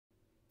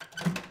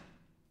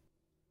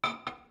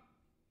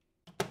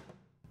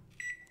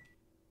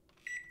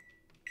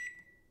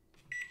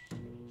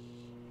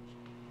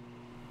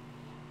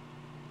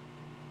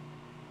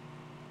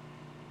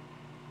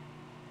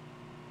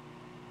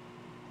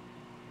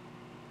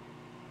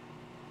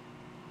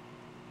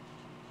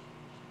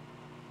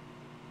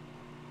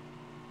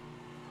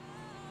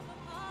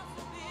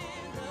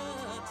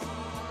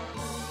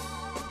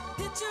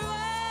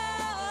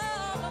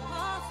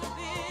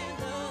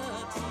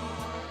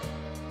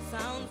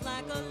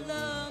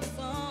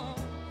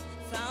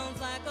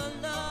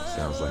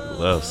Sounds like a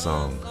love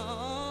song.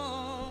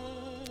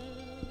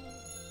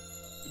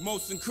 The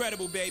most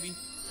incredible, baby.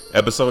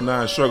 Episode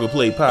 9 Struggle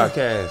Play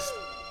Podcast.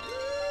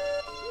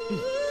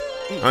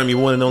 I'm your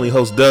one and only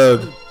host,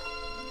 Doug.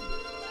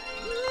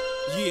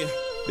 Yeah.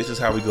 This is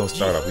how we gonna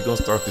start off. We gonna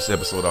start this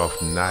episode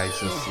off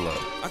nice and slow.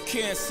 I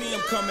can't see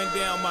him coming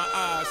down my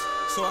eyes,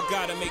 so I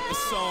gotta make the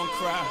song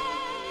cry.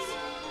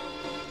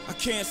 I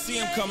can't see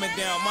him coming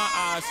down my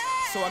eyes,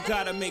 so I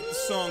gotta make the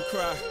song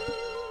cry.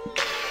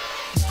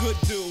 Good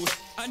dude,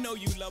 I know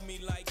you love me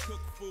like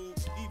cook food.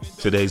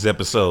 Today's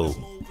episode,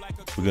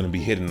 we're gonna be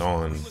hitting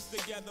on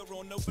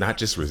not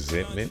just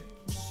resentment,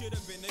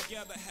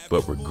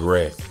 but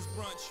regret.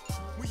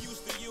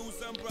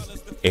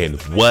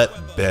 And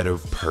what better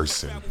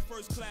person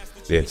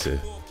than to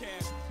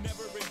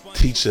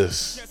teach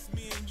us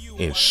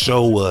and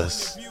show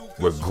us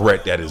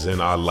regret that is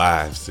in our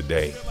lives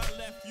today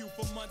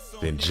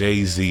than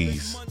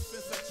Jay-Z's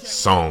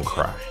Song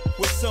Cry.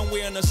 We're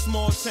somewhere in a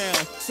small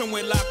town,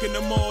 somewhere locking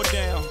them all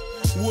down.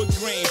 Wood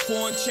grain,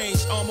 foreign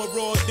change, armor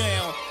rolled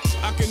down.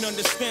 I can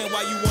understand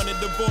why you want a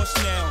divorce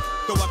now,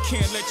 though I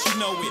can't let you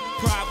know it.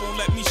 Pride won't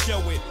let me show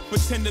it.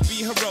 Pretend to be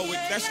heroic,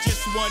 that's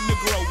just one to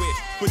grow it.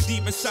 But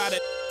deep inside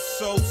it,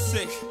 so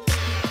sick.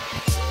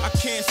 I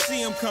can't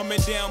see him coming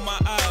down my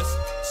eyes,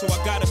 so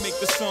I gotta make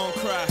the song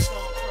cry.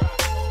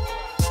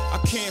 I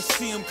can't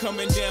see him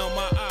coming down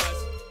my eyes.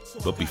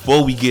 But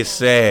before we get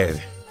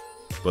sad,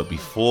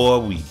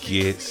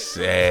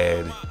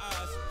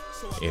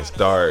 and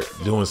start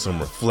doing some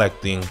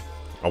reflecting,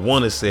 I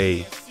want to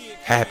say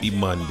happy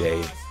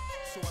Monday.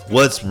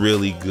 What's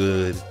really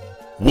good?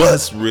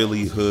 What's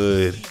really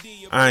hood?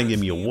 I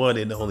am your one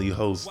and only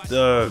host,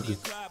 Doug.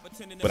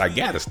 But I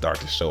gotta start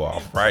the show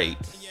off right.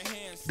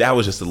 That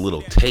was just a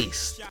little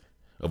taste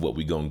of what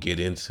we gonna get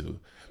into.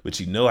 But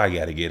you know I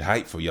gotta get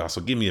hype for y'all,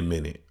 so give me a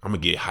minute. I'm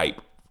gonna get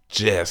hype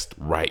just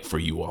right for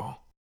you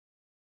all.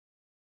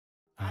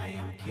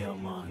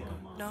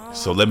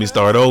 So let me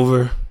start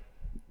over,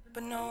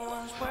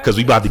 cause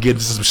we about to get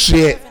into some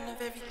shit.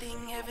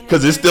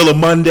 Cause it's still a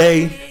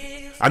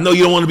Monday. I know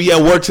you don't want to be at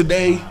work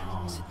today.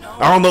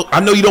 I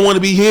know you don't want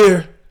to be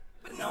here.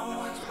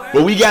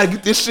 But we gotta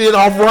get this shit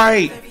off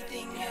right.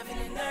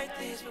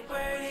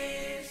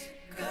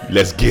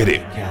 Let's get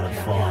it.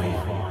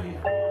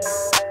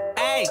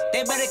 Hey,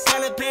 they better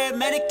call a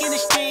paramedic in the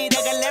street.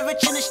 I got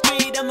leverage in the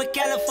street. I'm a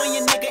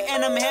California nigga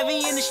and I'm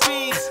heavy in the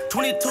streets.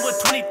 22 or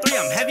 23,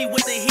 I'm heavy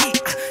with the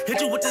heat. Hit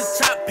you with this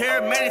chop,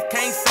 paramedics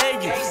can't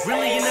save you.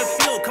 Really in the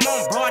field, come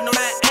on bro, I know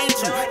that ain't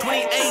you.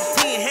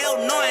 2018, hell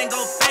no, I ain't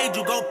gon' fade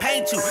you, go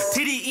paint you.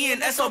 TDE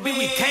and SOB,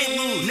 we can't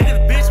lose.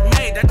 Niggas bitch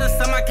made, that's just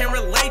something I can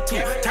relate to.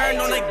 Turn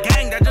on the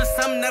gang, that's just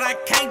something that I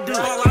can't do.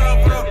 Fall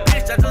out over a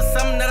bitch, that's just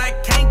something that I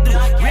can't do.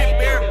 Rip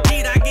bear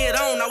beat, I get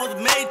on, I was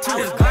made to.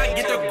 This Glock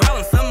get the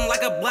growling, something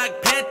like a Black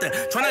Panther.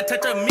 Tryna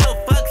touch a meal,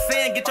 fuck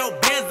saying, get your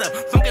bands up.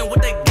 Funkin'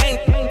 with the gang,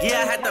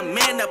 yeah, I had to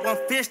man up. I'm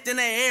fished in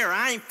the air,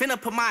 I ain't finna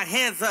put my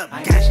hands up.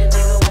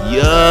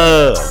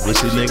 Yeah,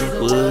 wish a nigga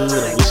would.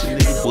 I wish a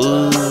nigga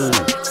would. I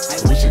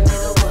wish a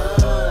nigga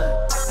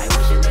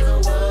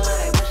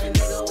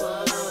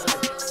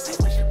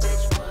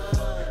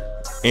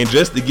would. And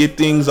just to get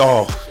things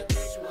off,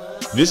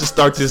 just to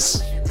start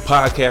this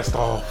podcast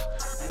off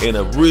in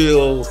a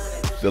real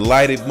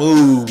delighted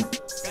mood,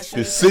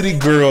 the City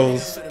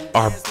Girls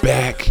are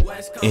back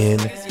in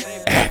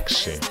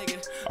action.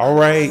 All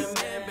right,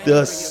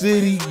 the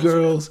City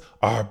Girls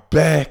are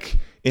back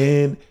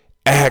in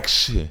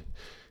action.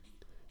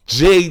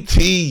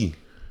 JT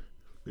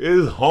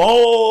is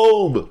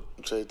home.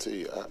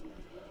 JT,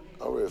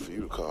 I'm ready for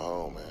you to come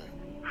home, man.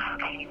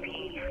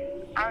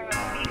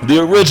 The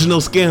original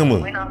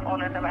scammer. Went off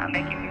on us about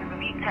making music.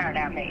 We turned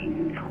out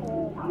made 2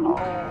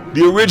 hoes.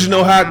 The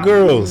original hot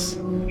girls.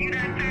 You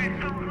done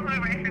turned 2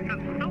 hood racers to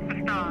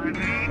superstars,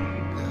 man.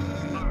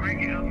 For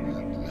real.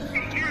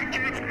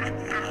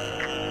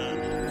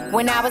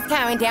 When I was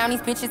counting down,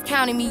 these bitches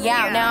counting me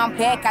out. Now I'm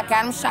back, I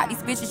got them shot,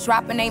 these bitches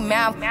dropping they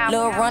mouth.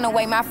 Little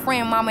runaway, my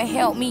friend, mama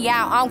help me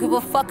out. I don't give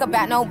a fuck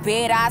about no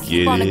bed, I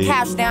sleep on the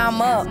couch, now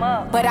I'm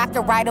up. But I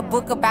could write a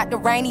book about the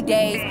rainy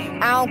days.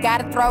 I don't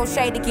gotta throw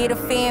shade to get a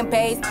fan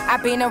base. I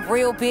been a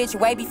real bitch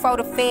way before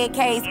the Fed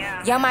case.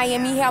 Young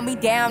Miami held me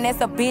down,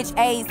 that's a bitch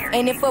ace.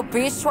 And if a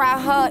bitch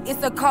try her,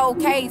 it's a cold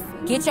case.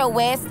 Get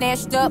your ass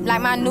snatched up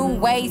like my new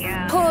waist.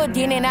 Hood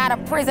in and out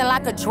of prison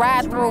like a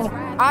drive-thru.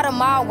 All the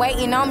mall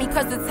waiting on me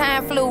cause the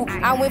time flew.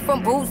 I went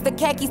from boots to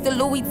khakis to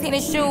Louis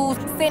tennis shoes.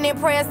 Sending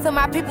prayers to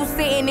my people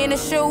sitting in the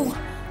shoe.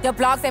 The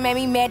blogs, they made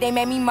me mad, they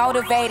made me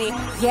motivated.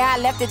 Yeah, I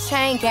left the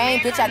chain gang,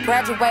 bitch, I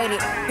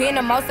graduated. Been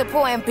the most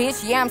important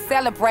bitch, yeah, I'm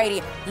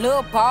celebrated.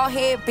 Little bald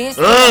head bitch,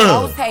 the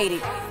most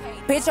hated.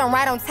 Bitch, I'm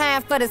right on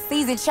time for the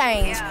season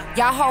change.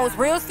 Y'all hoes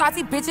real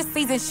salty, bitches,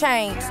 season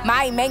change.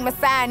 Might make my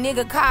side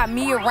nigga call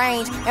me a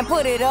range and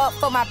put it up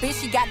for my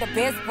bitch, she got the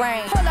best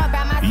brain. Pull up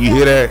by my You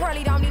hear that?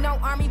 Curly don't need no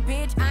army,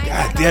 bitch.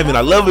 God damn it,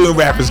 I love it when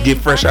rappers get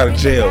fresh out of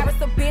jail. A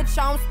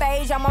bitch on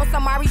stage, I'm on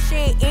some Ari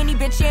shit. Any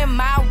bitch in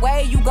my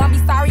way, you gon' be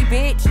sorry,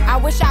 bitch. I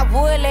wish I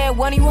would let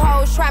one of you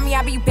hoes try me.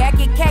 I be back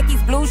in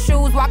khakis, blue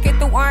shoes, walking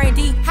through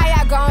R&D. How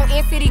y'all gon'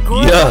 in-city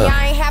grill? Yeah.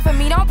 Y'all ain't half of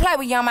me, don't play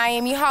with Young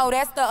Miami hoe.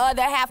 That's the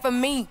other half of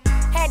me.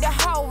 Had the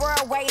whole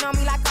world waiting on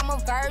me like I'm a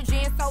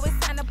virgin, so it's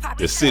time to pop.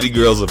 The city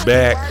girls are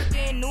back.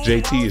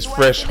 JT is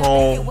fresh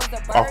home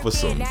off of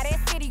some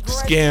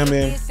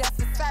scamming.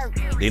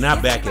 They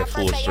not back at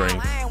full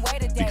strength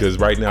because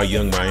right now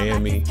Young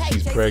Miami,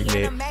 she's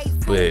pregnant,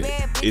 but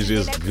it's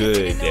just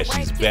good that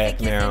she's back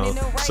now.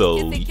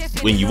 So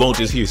when you won't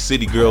just hear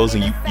city girls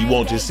and you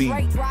won't just see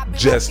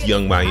just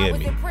Young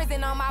Miami,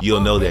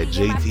 you'll know that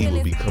JT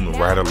will be coming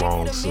right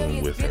along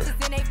soon with her.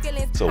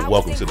 So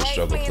welcome to the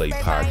Struggle Play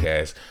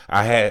podcast.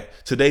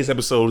 Today's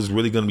episode is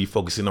really going to be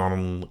focusing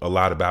on a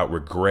lot about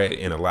regret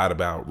and a lot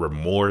about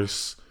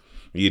remorse,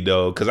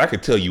 because I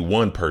could tell you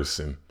one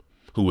person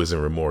who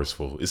isn't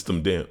remorseful. It's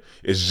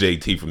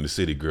JT from the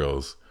City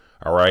Girls.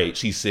 All right.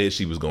 She said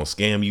she was going to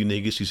scam you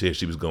niggas. She said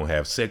she was going to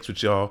have sex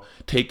with y'all,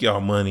 take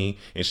y'all money,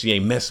 and she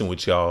ain't messing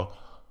with y'all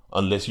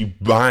unless you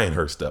buying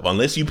her stuff,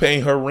 unless you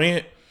paying her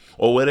rent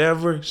or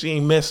whatever. She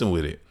ain't messing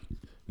with it.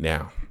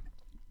 Now,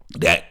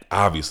 that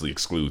obviously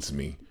excludes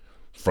me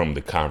from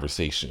the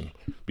conversation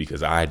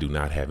because I do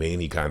not have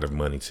any kind of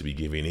money to be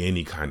giving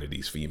any kind of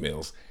these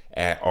females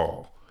at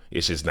all.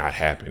 It's just not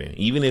happening.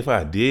 Even if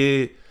I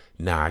did,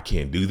 nah, I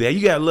can't do that.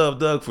 You gotta love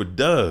Doug for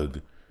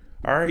Doug.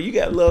 All right, you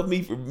gotta love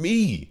me for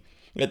me.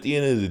 At the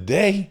end of the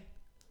day,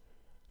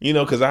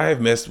 because I have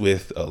messed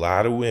with a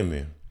lot of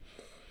women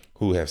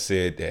who have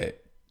said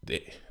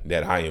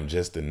that I am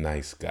just a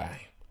nice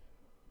guy.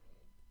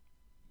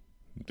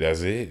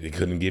 That's it. They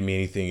couldn't give me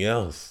anything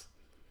else.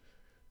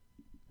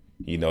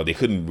 They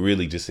couldn't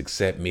really just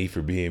accept me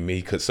for being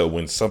me. So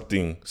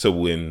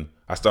when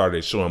I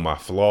started showing my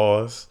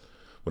flaws,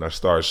 when I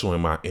started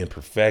showing my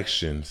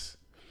imperfections,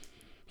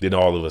 then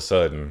all of a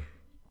sudden,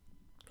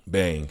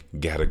 bang,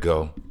 gotta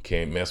go.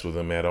 Can't mess with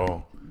them at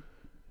all.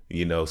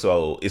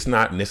 So it's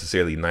not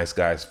necessarily nice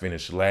guys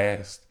finish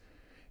last.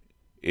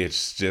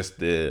 It's just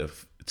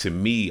to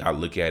me, I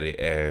look at it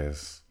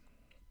as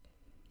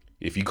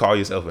if you call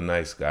yourself a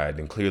nice guy,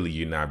 then clearly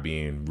you're not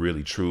being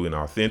really true and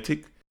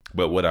authentic.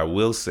 But what I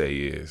will say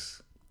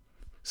is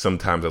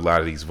sometimes a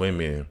lot of these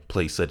women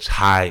place such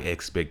high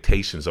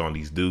expectations on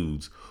these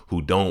dudes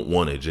who don't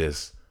want to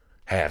just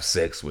have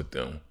sex with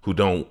them,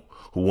 who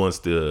wants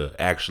to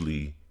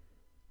actually,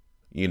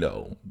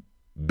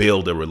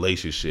 build a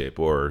relationship,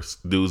 or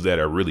dudes that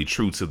are really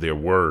true to their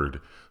word.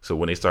 So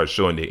when they start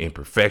showing their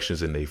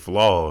imperfections and their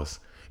flaws,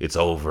 it's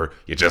over.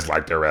 You're just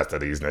like the rest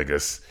of these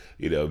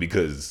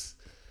niggas,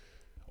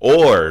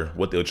 or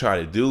what they'll try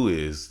to do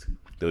is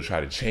they'll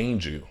try to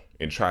change you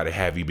and try to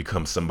have you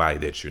become somebody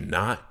that you're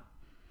not,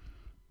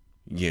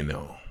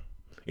 and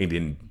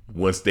then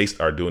once they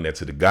start doing that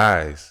to the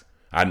guys,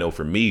 I know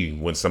for me,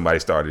 when somebody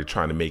started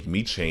trying to make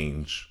me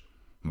change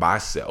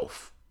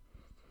myself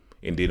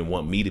and didn't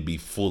want me to be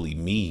fully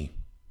me,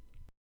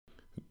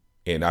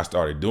 and I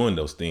started doing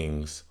those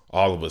things,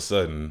 all of a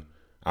sudden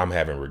I'm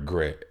having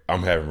regret.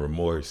 I'm having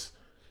remorse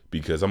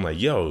because I'm like,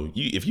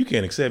 if you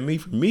can't accept me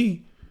for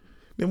me,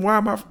 then why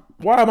am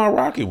I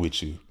rocking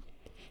with you?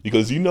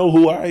 Because you know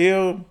who I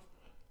am?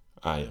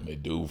 I am a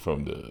dude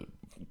from the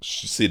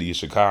city of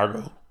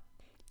Chicago,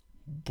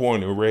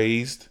 born in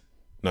DC,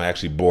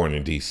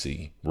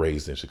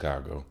 raised in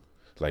Chicago.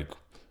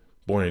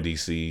 Born in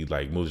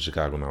DC, moved to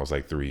Chicago when I was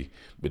 3.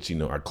 But,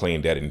 I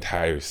claimed that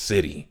entire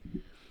city.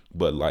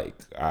 But,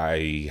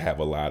 I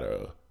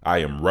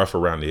am rough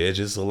around the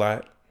edges a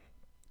lot.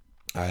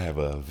 I have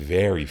a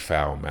very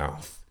foul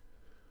mouth.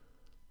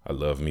 I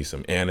love me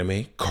some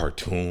anime,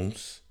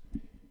 cartoons,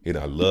 and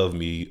I love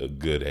me a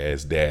good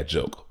ass dad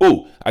joke.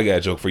 Oh, I got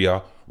a joke for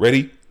y'all.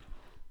 Ready?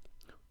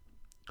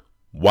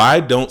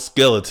 Why don't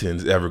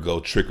skeletons ever go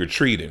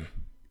trick-or-treating?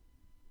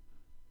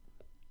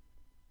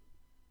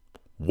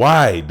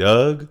 Why,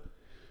 Doug?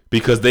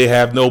 Because they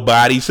have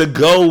nobody to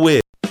go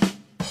with.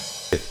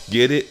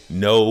 Get it?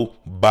 No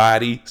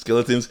body.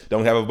 Skeletons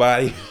don't have a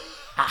body.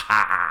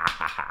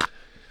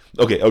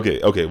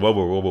 Okay. One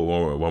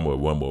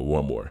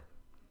more.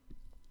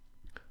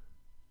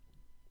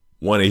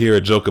 Want to hear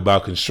a joke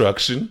about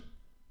construction?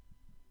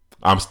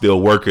 I'm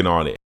still working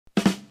on it.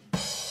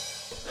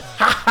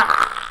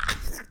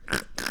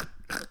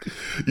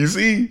 You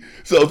see?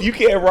 So if you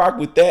can't rock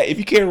with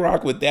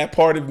that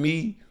part of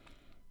me,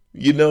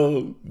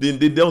 then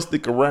don't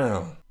stick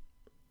around.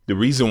 The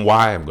reason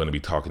why I'm going to be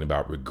talking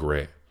about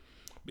regret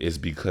is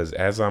because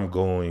as I'm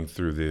going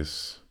through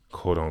this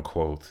quote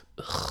unquote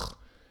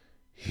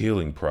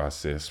healing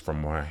process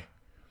from my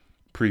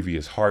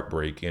previous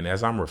heartbreak, and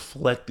as I'm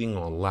reflecting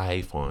on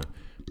life, on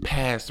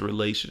past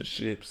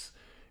relationships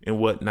and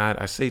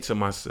whatnot, I say to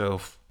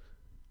myself,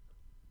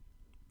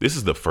 this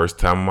is the first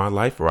time in my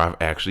life where I've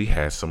actually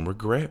had some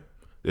regret.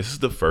 This is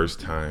the first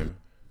time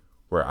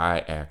where I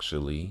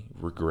actually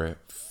regret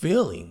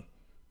feeling,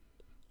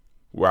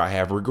 where I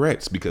have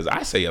regrets, because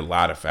I say a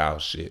lot of foul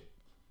shit.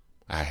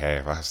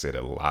 I said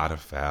a lot of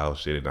foul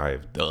shit, and I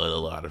have done a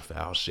lot of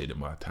foul shit in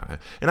my time.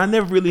 And I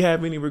never really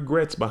have any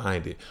regrets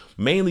behind it.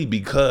 Mainly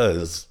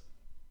because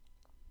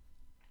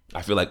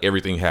I feel like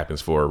everything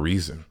happens for a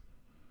reason.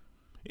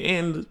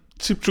 And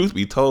truth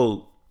be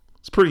told,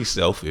 it's pretty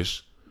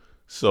selfish.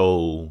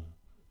 So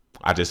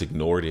I just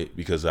ignored it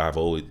because I'm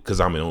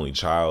an only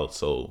child,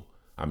 so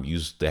I'm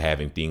used to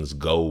having things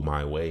go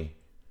my way.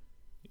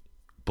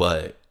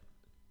 But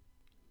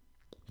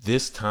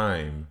this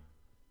time,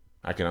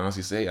 I can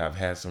honestly say I've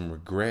had some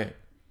regret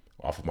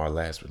off of my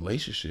last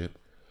relationship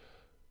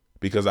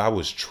because I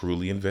was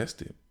truly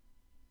invested.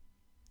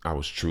 I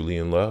was truly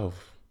in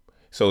love.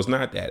 So it's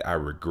not that I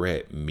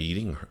regret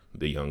meeting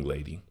the young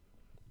lady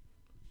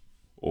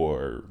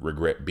or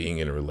regret being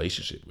in a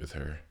relationship with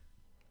her.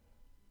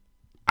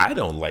 I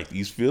don't like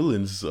these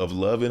feelings of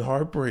love and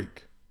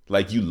heartbreak.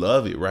 Like, you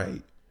love it,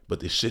 right?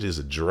 But this shit is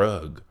a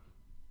drug.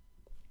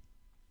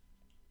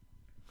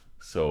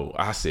 So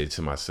I said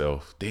to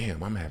myself,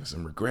 damn, I'm having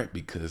some regret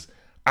because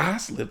I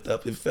slipped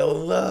up and fell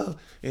in love.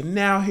 And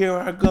now here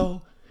I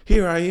go.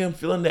 Here I am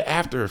feeling the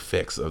after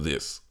effects of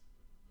this.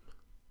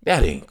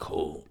 That ain't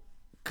cool.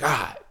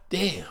 God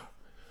damn.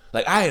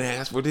 Like, I didn't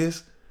ask for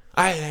this.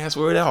 I didn't ask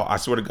for it at all. I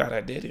swear to God,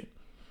 I didn't.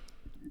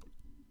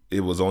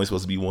 It was only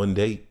supposed to be one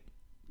date.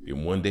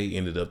 And one day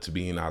ended up to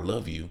being I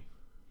love you.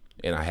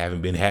 And I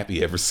haven't been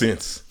happy ever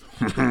since.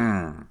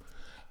 I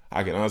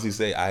can honestly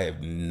say I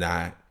have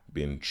not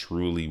been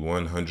truly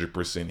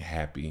 100%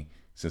 happy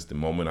since the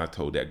moment I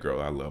told that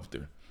girl I loved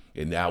her.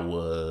 And that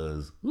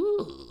was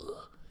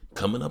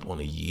coming up on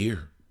a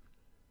year.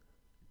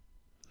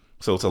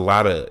 So it's a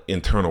lot of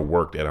internal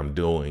work that I'm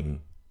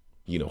doing,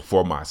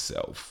 for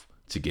myself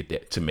to get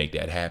that, to make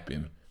that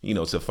happen,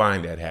 to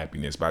find that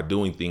happiness by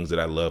doing things that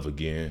I love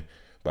again,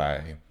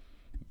 by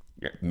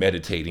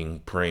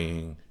meditating,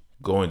 praying,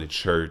 going to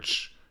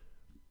church,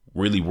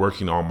 really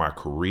working on my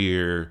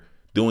career,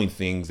 doing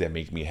things that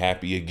make me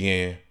happy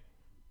again,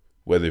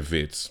 whether if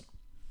it's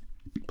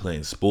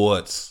playing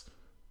sports,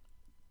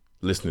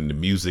 listening to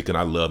music, and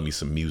I love me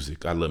some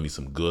music. I love me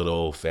some good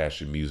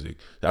old-fashioned music.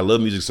 I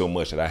love music so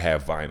much that I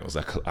have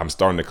vinyls. I'm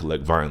starting to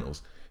collect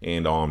vinyls.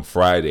 And on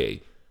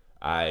Friday,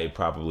 I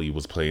probably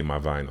was playing my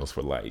vinyls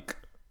for like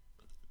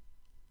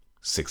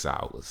 6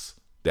 hours.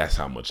 That's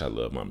how much I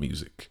love my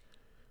music.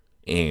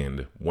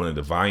 And one of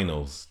the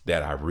vinyls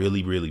that I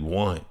really, really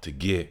want to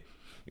get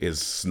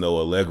is Snow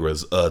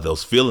Allegra's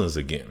Those Feelings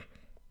Again.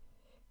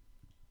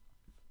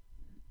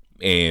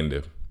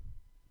 And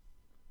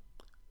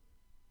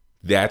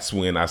that's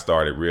when I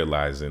started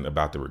realizing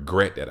about the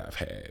regret that I've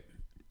had,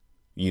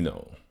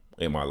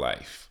 in my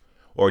life.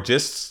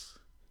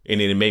 And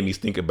then it made me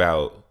think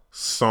about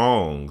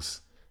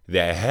songs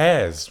that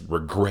has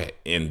regret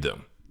in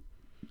them.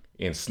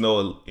 In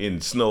Snow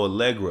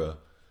Allegra,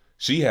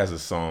 she has a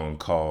song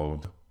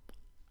called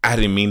I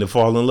Didn't Mean to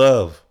Fall in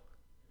Love.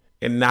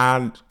 And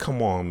now,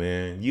 come on,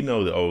 man. You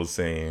know the old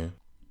saying.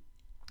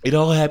 It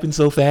all happened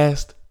so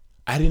fast.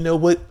 I didn't know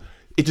what.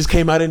 It just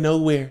came out of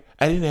nowhere.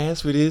 I didn't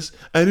ask for this.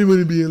 I didn't want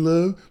to be in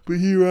love, but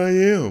here I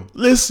am.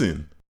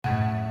 Listen.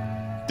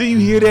 Do you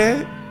hear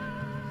that?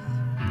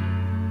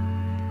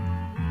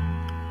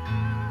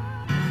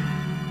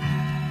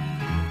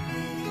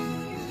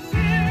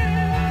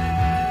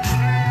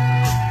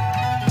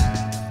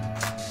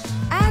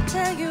 I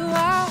tell you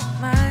all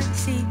my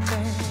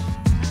secrets.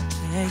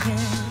 Yeah.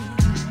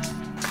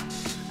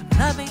 I'm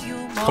loving you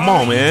more. Come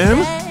on,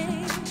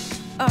 man.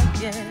 Oh,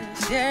 yes.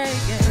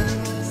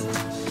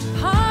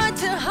 Heart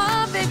to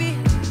heart, baby.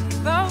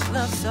 Both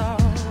love so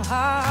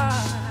hard.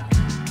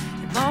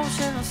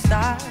 Emotional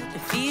start. The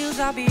feels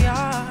are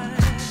beyond.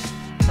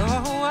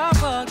 Oh, I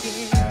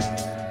forget.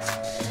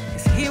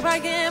 'Cause here I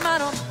am, I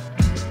don't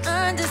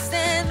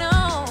understand,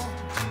 no.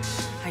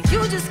 How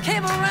you just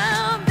came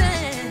around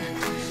then.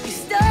 You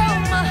stole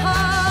my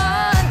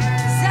heart.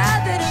 'Cause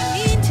I didn't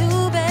mean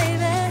to,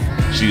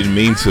 baby. She didn't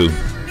mean to.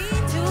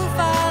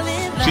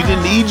 She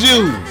didn't need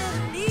you.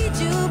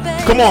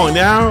 Come on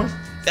now.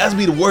 That's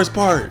be the worst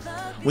part.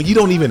 When you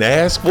don't even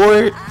ask for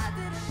it.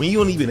 When you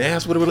don't even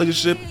ask for the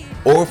relationship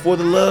or for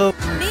the love.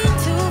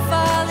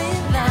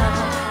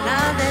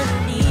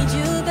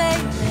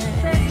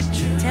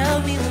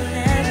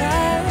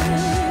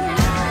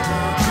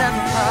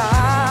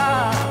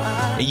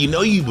 And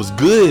you was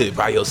good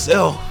by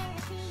yourself.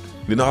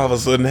 Then all of a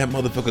sudden that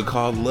motherfucker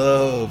called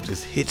love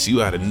just hits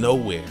you out of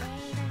nowhere.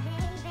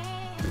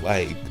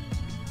 Like,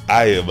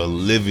 I am a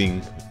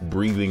living,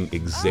 breathing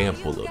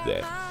example of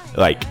that.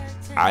 Like,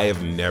 I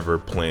have never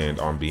planned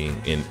on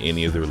being in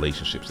any of the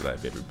relationships that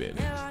I've ever been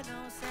in.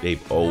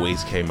 They've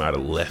always came out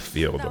of left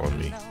field on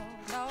me.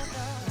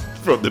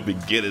 From the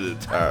beginning of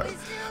the time.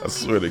 I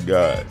swear to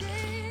God.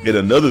 And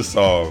another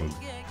song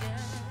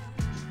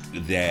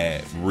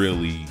that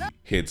really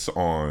hits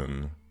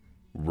on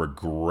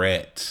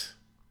regret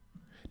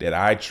that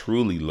I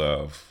truly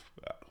love.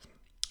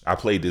 I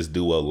played this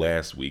duo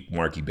last week,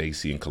 Marky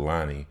Basie and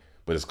Kalani,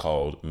 but it's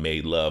called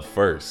Made Love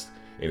First.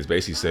 And it's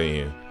basically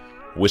saying,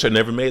 wish I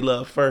never made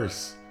love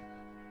first.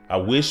 I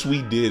wish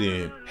we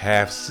didn't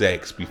have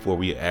sex before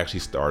we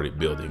actually started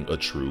building a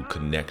true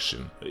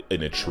connection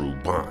and a true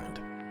bond.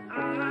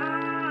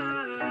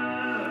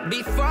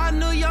 Before I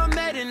knew your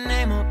maiden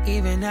name or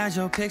even had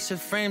your picture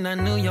framed, I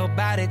knew your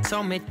body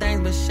told me things,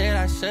 but shit,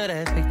 I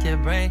should've picked your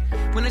brain.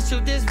 When the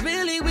truth is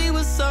really we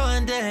were so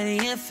under the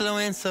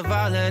influence of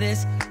all of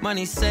this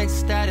money, sex,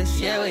 status.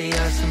 Yeah, we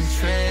got some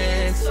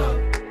tricks,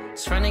 so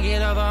trying to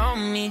get over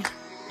on me.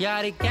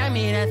 Y'all, they got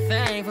me that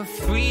thing for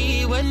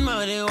free. What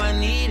more do I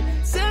need?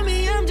 Tell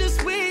me I'm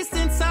just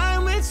wasting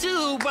time with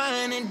you,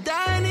 wine and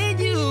dining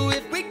you.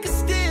 If we could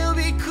still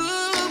be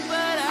cool,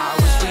 but I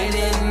wish we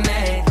didn't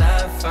make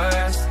love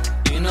first.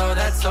 You know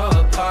that's all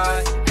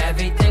apart.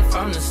 Everything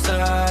from the start.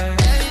 I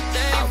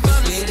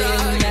wish we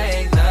didn't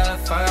make love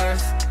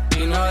first.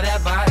 You know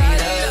that body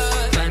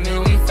does.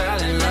 Claiming we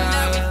fell in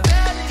love.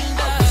 I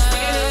wish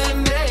we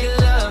didn't make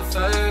love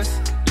first.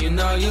 You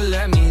know you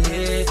let me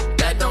hit.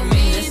 That don't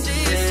mean this is it.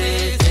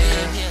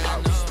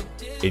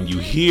 And you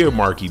hear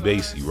Marky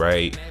Basie,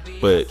 right?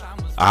 But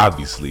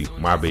obviously,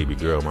 my baby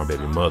girl, my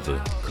baby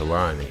mother,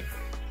 Kalani,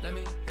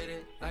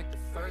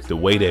 the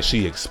way that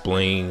she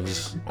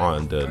explains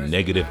on the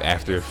negative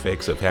after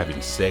effects of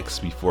having sex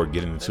before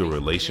getting into a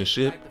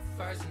relationship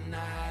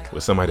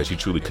with somebody that you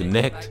truly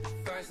connect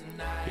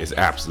is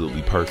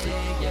absolutely perfect.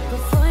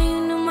 Before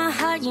you knew my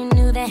heart, you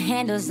knew the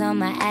handles on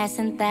my ass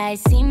and thighs.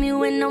 See me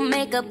with no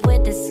makeup,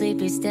 with the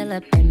sleepy still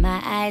up in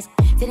my eyes.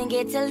 Didn't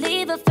get to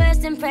leave a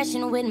first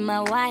impression with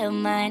my wild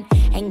mind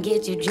and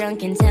get you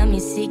drunk and tell me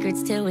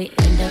secrets till we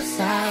end up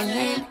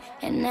silent.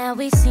 And now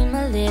we seem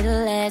a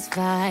little less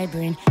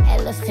vibrant.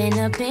 Elephant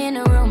up in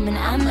a room and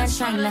I'm not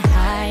trying to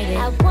hide it.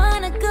 I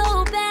wanna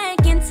go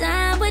back in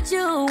time with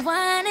you,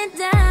 wanna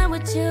dine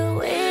with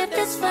you, if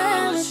it's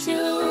fine with you.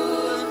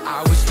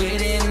 I wish we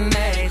didn't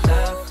make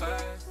love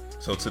first.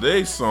 So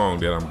today's song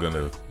that I'm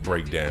gonna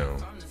break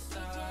down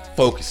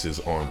focuses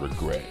on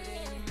regret.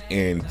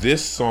 And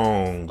this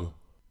song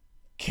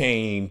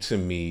came to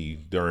me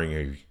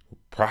during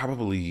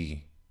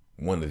probably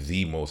one of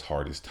the most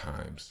hardest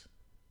times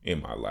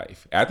in my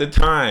life. At the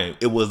time,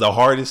 it was the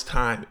hardest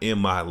time in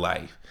my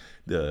life.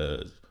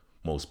 The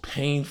most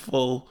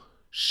painful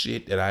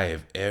shit that I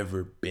have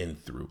ever been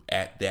through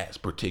at that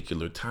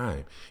particular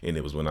time. And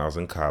it was when I was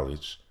in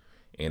college.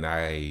 And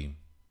I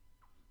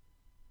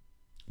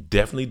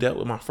definitely dealt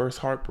with my first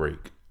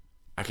heartbreak.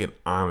 I can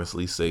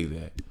honestly say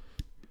that.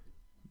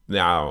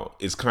 Now,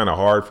 it's kind of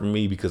hard for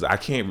me because I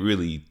can't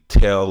really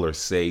tell or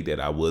say that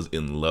I was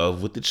in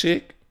love with the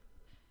chick,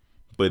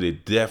 but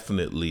it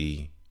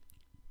definitely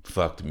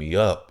fucked me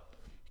up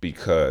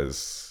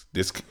because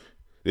this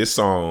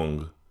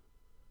song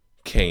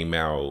came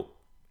out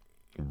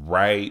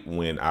right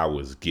when I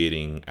was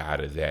getting out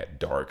of that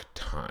dark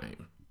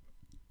time.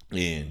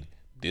 And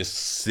this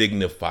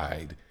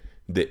signified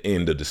the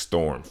end of the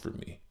storm for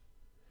me.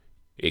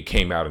 It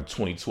came out in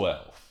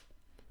 2012.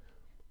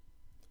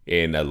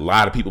 And a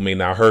lot of people may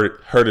not heard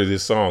of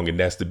this song, and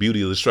that's the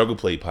beauty of the Struggle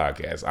Play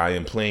podcast. I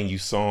am playing you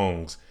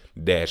songs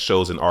that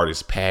shows an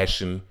artist's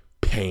passion,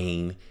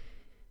 pain,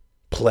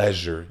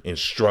 pleasure, and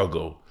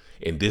struggle.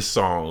 And this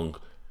song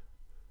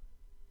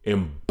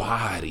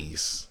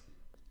embodies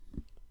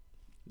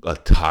a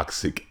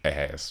toxic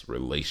ass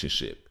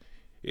relationship.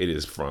 It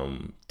is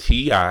from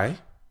T.I.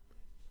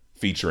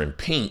 featuring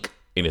Pink,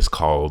 and it's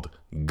called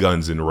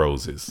Guns N'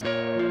 Roses.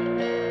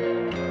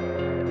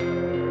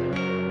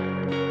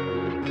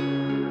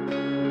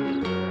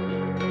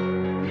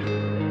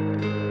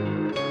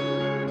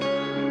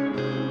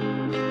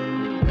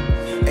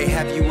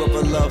 Have you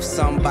ever loved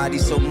somebody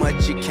so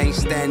much you can't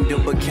stand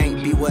them, but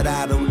can't be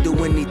without them?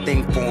 Do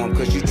anything for them,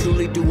 cause you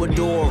truly do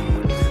adore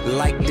them.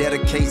 Like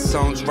dedicate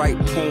songs, write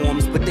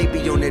poems, but they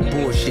be on that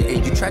bullshit.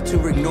 And you try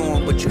to ignore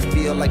them, but you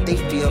feel like they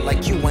feel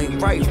like you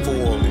ain't right for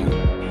them.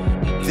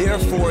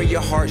 Therefore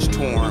your heart's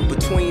torn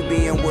between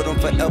being with them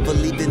forever,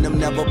 leaving them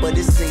never. But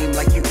it seems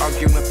like you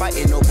arguing,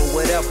 fighting over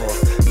whatever.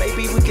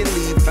 Maybe we can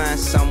leave, find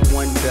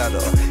someone better,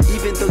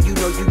 even though you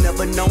know you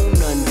never known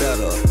none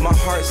better. My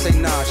heart say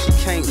nah, she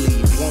can't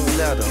leave, won't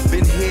let her.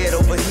 Been head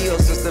over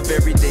heels since the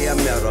very day I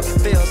met her.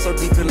 Fell so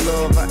deep in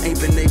love, I ain't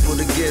been able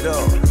to get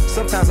up.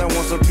 Sometimes I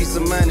want some peace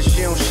of mind and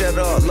she don't shut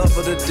up. Love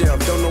her to death,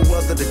 don't know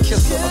whether to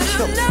kiss her or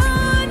kill her.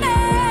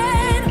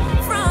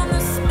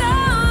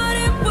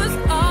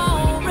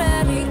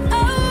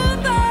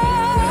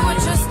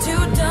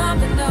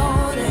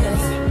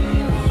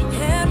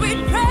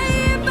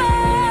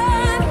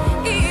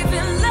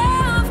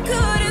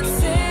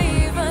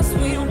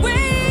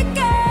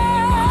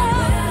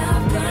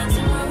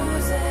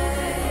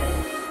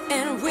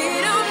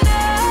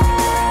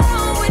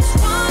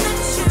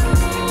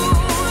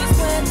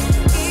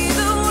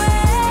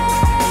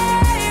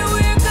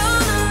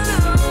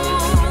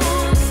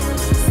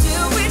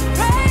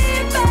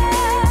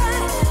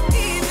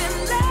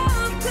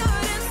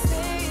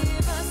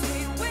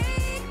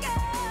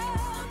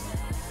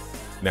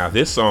 Now,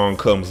 this song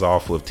comes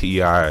off of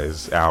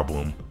T.I.'s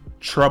album,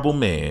 Trouble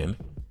Man,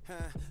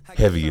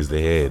 Heavy is the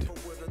Head.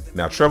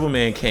 Now, Trouble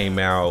Man came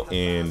out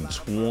in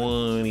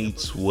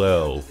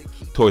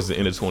 2012, towards the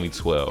end of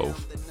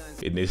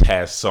 2012. And it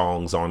has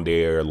songs on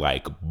there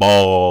like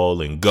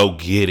Ball and Go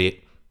Get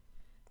It.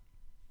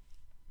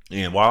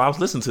 And while I was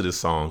listening to this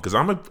song, because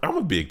I'm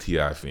a big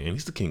T.I. fan,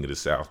 he's the king of the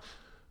South.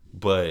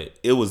 But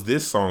it was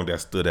this song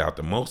that stood out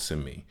the most to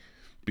me.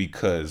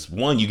 Because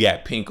one, you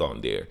got Pink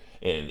on there.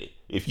 And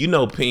if you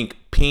know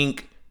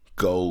Pink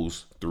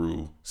goes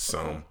through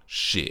some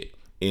shit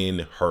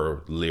in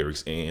her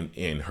lyrics and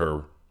in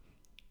her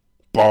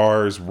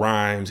bars,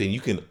 rhymes, and you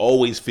can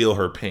always feel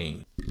her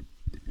pain.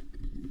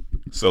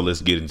 So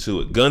let's get into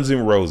it. Guns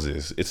N'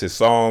 Roses. It's a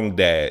song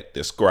that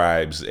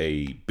describes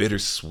a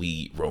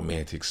bittersweet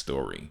romantic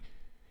story.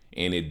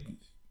 And it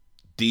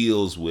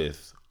deals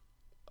with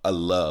a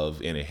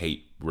love and a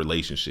hate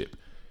relationship.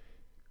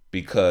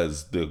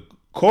 Because the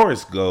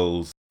chorus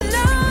goes,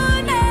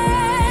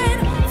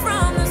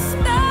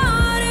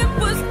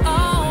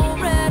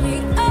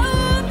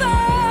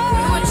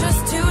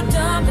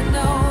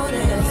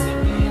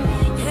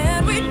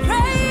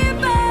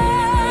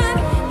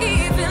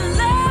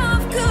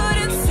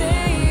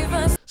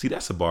 see,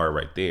 that's a bar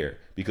right there,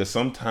 because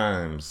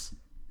sometimes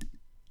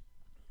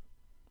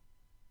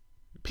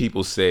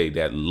people say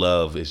that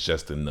love is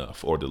just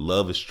enough, or the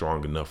love is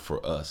strong enough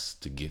for us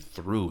to get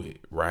through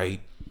it,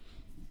 right?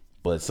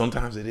 But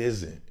sometimes it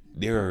isn't.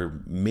 There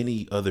are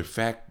many other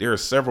there are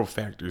several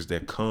factors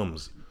that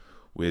comes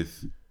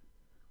with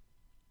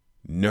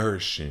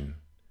nourishing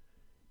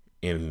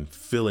and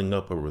filling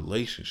up a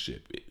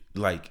relationship.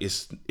 Like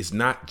it's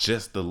not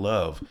just the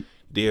love.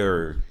 There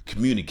are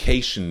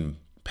communication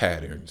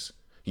patterns.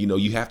 You know,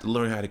 you have to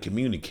learn how to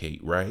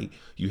communicate, right?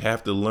 You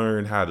have to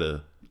learn how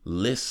to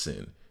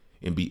listen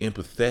and be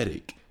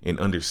empathetic and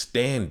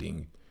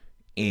understanding.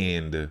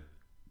 And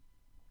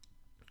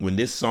when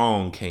this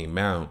song came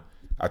out,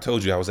 I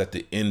told you I was at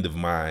the end of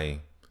my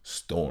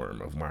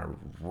storm of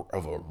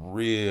a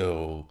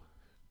real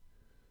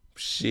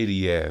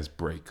shitty ass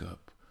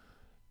breakup.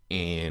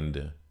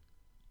 And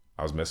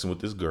I was messing with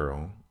this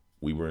girl.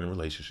 We were in a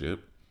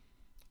relationship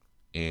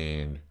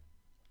and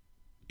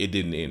it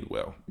didn't end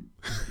well.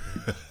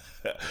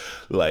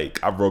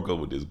 Like, I broke up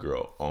with this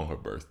girl on her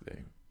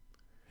birthday,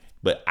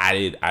 but I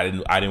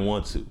didn't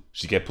want to.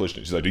 She kept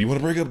pushing it. She's like, "Do you want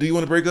to break up? Do you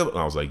want to break up?" And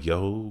I was like,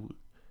 "Yo,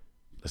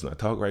 let's not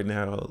talk right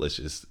now. Let's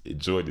just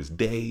enjoy this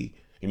day."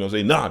 You know what I'm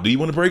saying? Nah, do you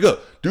want to break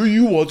up? Do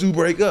you want to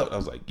break up? I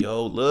was like,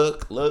 "Yo,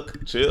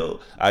 look, chill."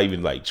 I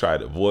even like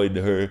tried to avoid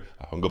her.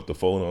 I hung up the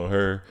phone on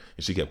her,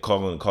 and she kept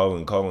calling.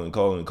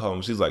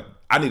 She's like,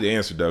 "I need to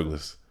answer,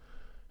 Douglas."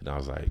 And I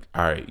was like,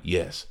 "All right,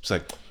 yes." She's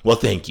like, "Well,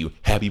 thank you.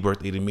 Happy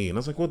birthday to me." And I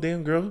was like, "Well,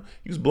 damn, girl,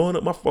 you was blowing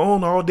up my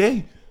phone all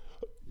day.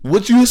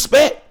 What you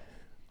expect?"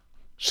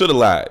 Should have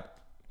lied.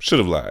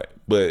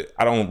 But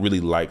I don't really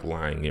like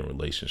lying in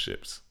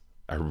relationships.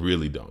 I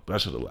really don't. But I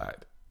should have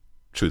lied.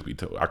 Truth be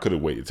told, I could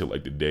have waited till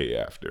like the day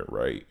after,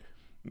 right?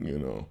 You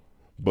know.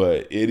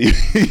 But anyway,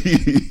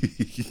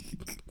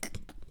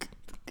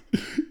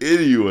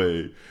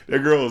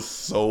 that girl is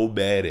so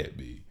bad at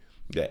me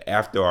that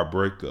after our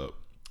breakup,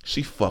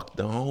 she fucked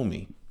the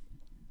homie.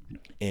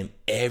 And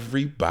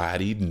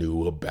everybody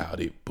knew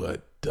about it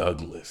but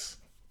Douglas.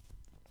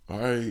 All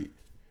right.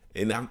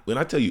 And when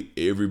I tell you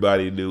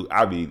everybody knew,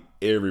 I mean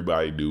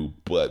everybody knew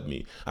but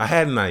me. I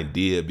had an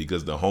idea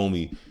because the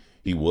homie,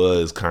 he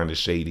was kind of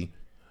shady.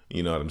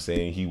 You know what I'm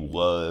saying? He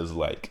was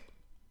like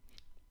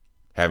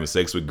having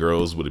sex with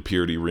girls with a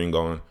purity ring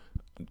on.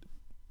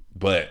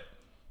 But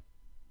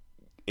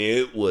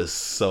it was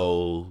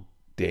so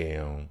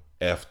damn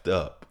effed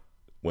up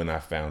when I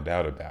found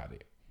out about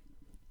it.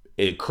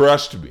 It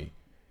crushed me.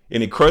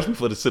 And it crushed me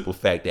for the simple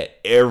fact that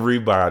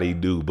everybody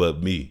knew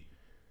but me.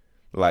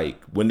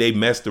 Like, when they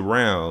messed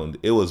around,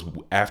 it was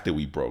after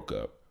we broke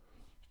up.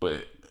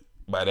 But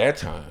by that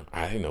time,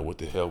 I didn't know what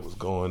the hell was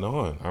going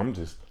on. I'm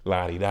just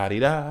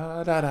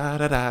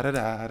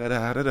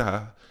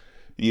la-di-da-di-da-da-da-da-da-da-da-da-da.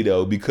 You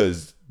know,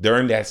 because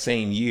during that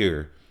same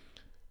year,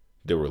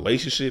 the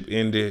relationship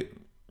ended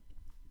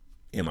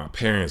and my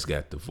parents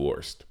got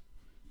divorced.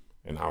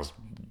 And I was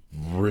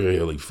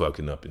really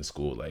fucking up in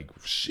school, like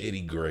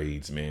shitty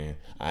grades, man.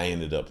 I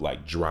ended up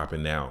like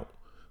dropping out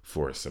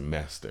for a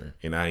semester.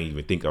 And I didn't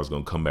even think I was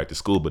going to come back to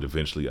school, but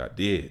eventually I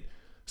did.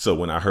 So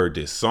when I heard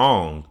this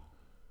song,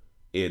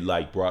 it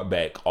like brought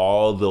back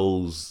all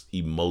those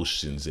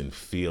emotions and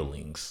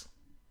feelings.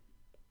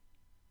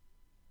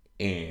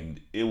 And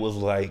it was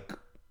like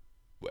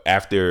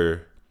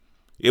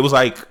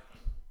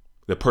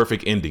the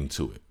perfect ending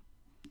to it.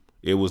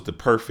 It was the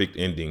perfect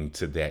ending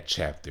to that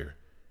chapter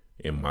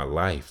in my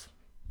life,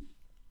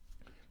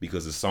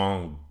 because the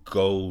song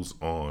goes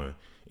on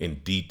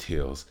and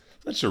details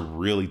such a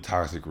really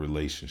toxic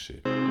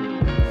relationship.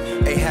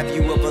 Hey, have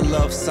you ever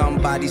loved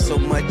somebody so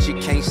much you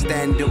can't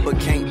stand them but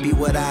can't be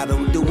without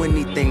them? Do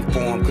anything for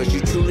them cause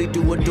you truly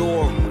do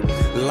adore them.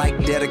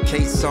 Like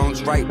dedicate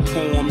songs, write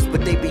poems,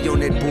 but they be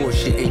on that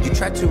bullshit and you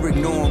try to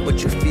ignore them,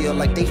 but you feel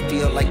like they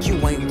feel like you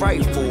ain't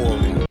right for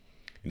them.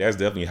 And that's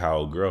definitely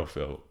how a girl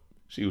felt.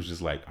 She was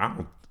just like,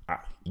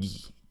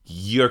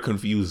 you're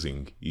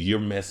confusing. You're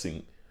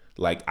messing.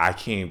 Like, I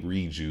can't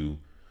read you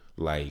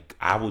Like,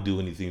 I will do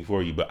anything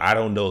for you, but I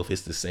don't know if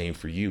it's the same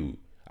for you.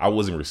 I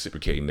wasn't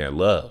reciprocating that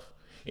love.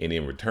 And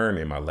in return,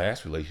 in my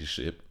last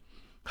relationship,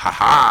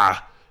 karma,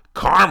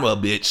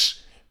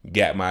 bitch,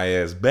 got my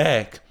ass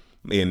back.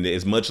 And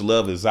as much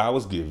love as I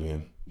was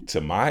giving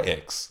to my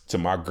ex, to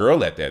my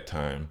girl at that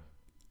time,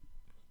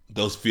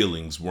 those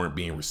feelings weren't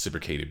being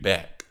reciprocated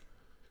back.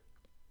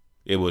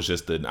 It was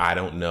just I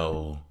don't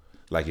know.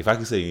 Like, if I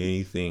could say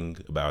anything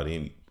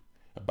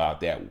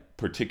about that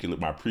particular,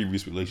 my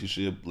previous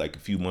relationship, like a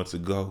few months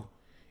ago,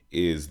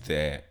 is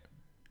that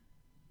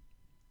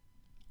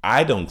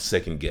I don't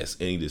second guess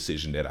any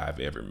decision that I've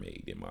ever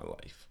made in my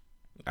life.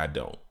 I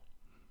don't.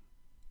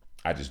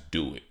 I just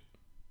do it.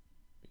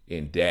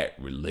 And that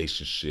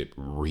relationship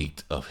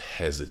reeked of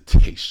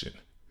hesitation.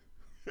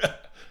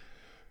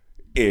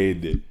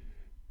 And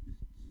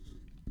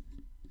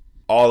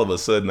all of a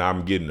sudden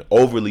I'm getting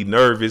overly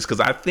nervous because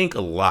I think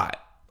a lot.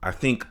 I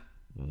think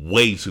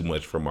way too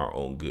much for my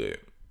own good.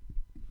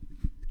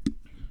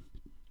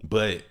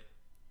 But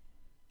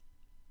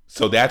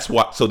that's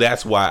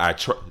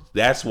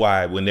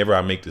why whenever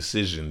I make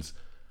decisions,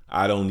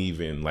 I don't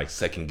even like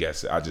second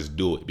guess it. I just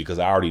do it because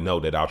I already know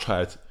that I'll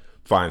try to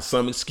find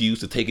some excuse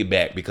to take it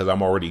back because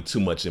I'm already too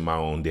much in my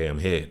own damn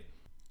head.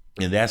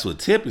 And that's what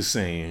Tip is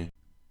saying.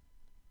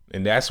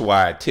 And that's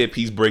why Tip,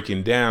 he's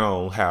breaking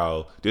down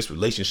how this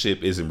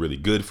relationship isn't really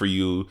good for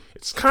you.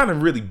 It's kind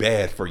of really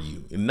bad for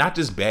you. And not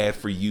just bad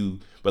for you,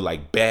 but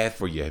like bad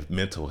for your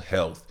mental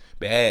health.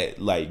 Bad,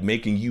 like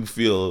making you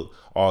feel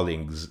all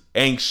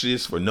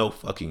anxious for no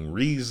fucking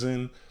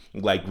reason.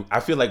 Like,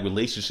 I feel like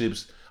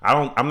relationships,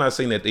 I'm not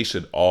saying that they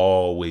should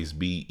always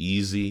be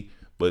easy,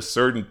 but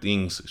certain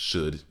things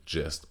should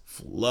just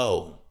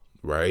flow,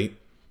 right?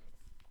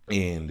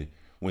 And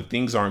when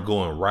things aren't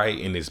going right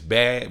and it's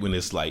bad, when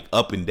it's like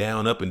up and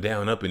down, up and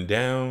down, up and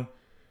down,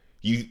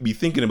 you be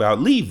thinking about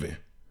leaving.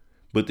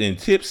 But then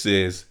Tip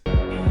says,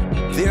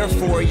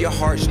 therefore your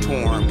heart's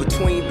torn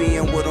between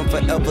being with them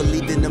forever,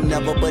 leaving them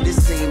never. But it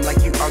seemed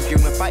like you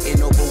arguing,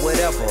 fighting over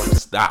whatever.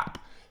 Stop.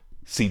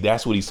 See,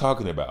 that's what he's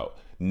talking about.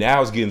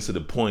 Now it's getting to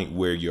the point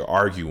where you're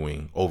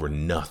arguing over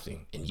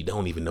nothing and you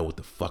don't even know what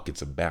the fuck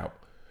it's about.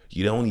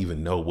 You don't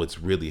even know what's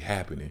really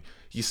happening.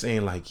 You're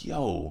saying like,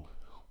 yo,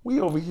 we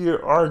over here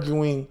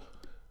arguing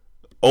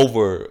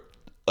over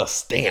a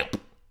stamp.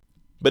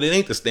 But it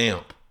ain't the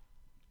stamp.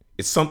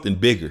 It's something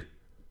bigger.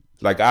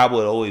 Like I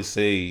would always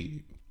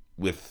say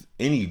with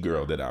any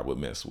girl that I would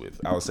mess with,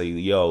 I would say,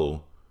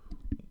 yo,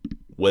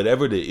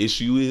 whatever the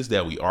issue is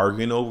that we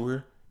arguing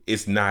over,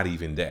 it's not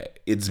even that.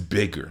 It's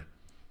bigger.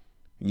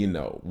 You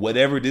know,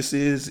 whatever this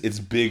is, it's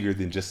bigger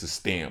than just a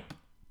stamp.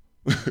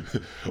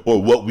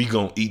 Or what we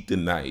gonna eat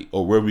tonight,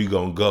 or where we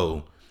gonna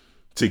go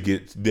to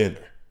get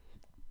dinner.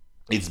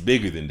 It's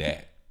bigger than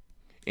that.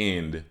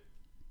 And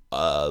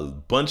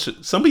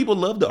some people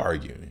love to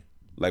argue.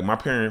 Like my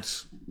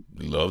parents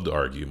love to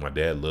argue. My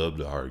dad loved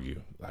to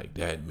argue. Like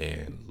that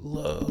man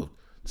loved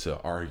to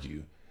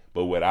argue.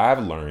 But what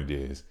I've learned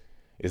is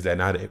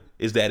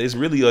that it's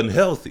really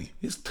unhealthy.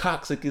 It's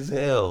toxic as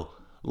hell.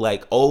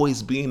 Like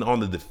always being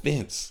on the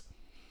defense.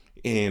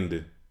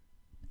 And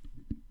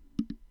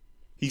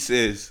he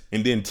says,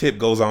 and then Tip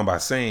goes on by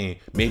saying,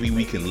 maybe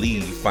we can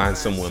leave, find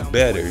someone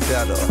better.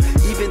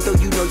 Even though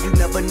you know you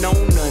never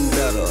known none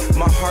better.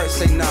 My heart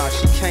say, nah,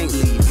 she can't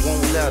leave,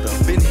 won't let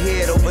her. Been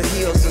head over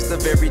heels since the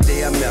very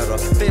day I met her.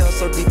 Fell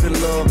so deep in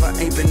love, I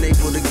ain't been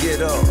able to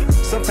get up.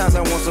 Sometimes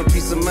I want some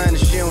peace of mind and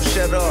she don't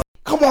shut up.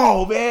 Come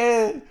on,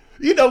 man.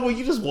 You know when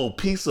you just want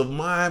peace of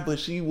mind, but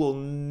she will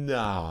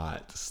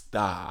not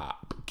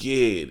stop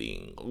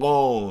getting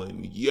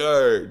on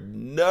your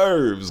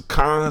nerves,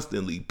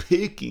 constantly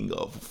picking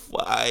a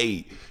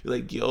fight. You're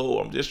like, yo,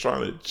 I'm just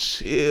trying to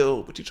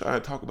chill, but you're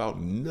trying to talk about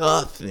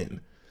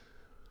nothing.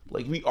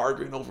 Like we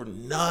arguing over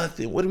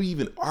nothing. What are we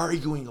even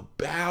arguing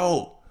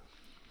about?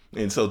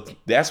 And so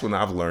that's when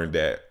I've learned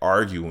that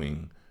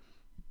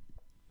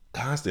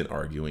constant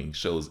arguing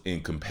shows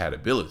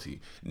incompatibility.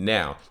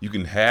 Now, you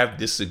can have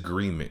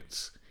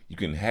disagreements, you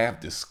can have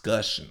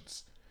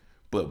discussions,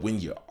 but when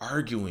you're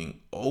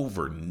arguing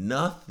over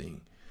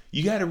nothing,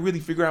 you got to really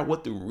figure out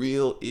what the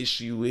real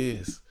issue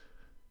is.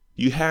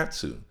 You have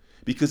to,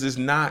 because it's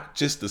not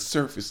just the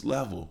surface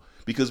level.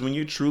 Because when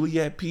you're truly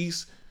at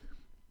peace,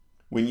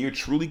 when you're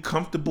truly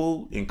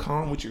comfortable and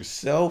calm with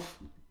yourself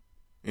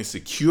and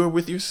secure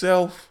with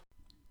yourself,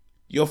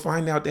 you'll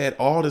find out that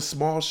all the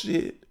small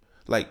shit,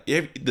 like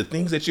the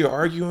things that you're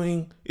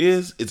arguing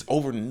it's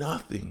over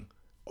nothing,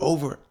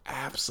 over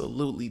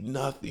absolutely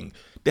nothing.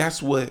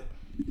 That's what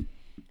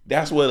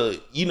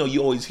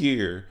you always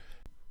hear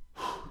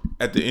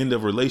at the end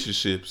of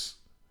relationships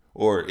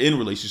or in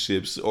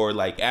relationships or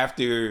like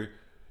after,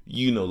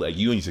 like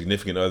you and your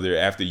significant other,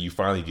 after you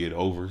finally get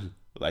over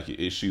like an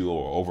issue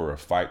or over a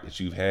fight that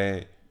you've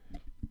had,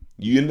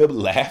 you end up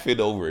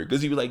laughing over it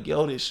because you be like,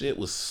 yo, this shit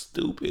was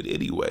stupid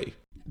anyway.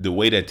 The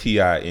way that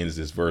T.I. ends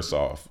this verse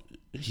off,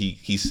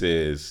 he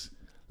says,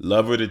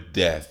 love her to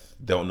death,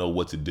 don't know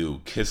what to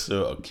do, kiss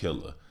her or kill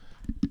her.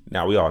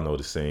 Now we all know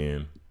the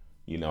saying,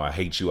 I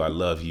hate you, I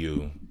love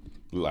you.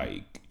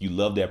 Like you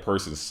love that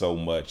person so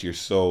much. You're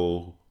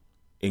so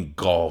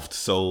engulfed,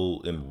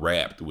 so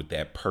enwrapped with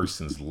that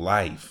person's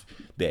life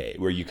that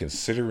where you're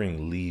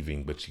considering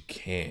leaving, but you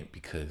can't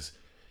because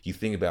you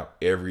think about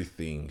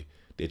everything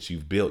that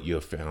you've built,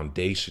 your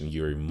foundation,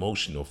 your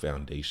emotional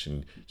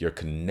foundation, your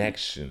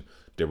connection,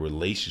 the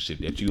relationship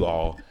that you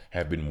all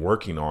have been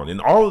working on, and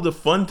all of the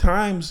fun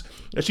times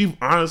that you've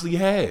honestly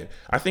had.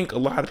 I think a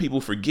lot of people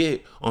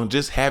forget on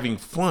just having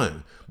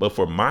fun. But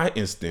for my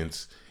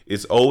instance,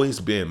 it's always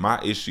been,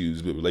 my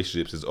issues with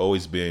relationships has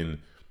always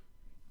been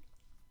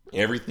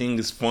everything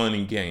is fun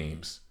and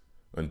games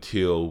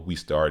until we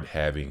start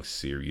having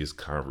serious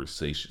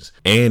conversations.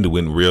 And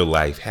when real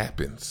life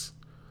happens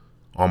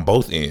on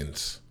both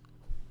ends,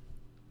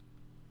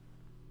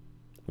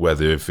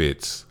 whether if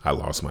it's I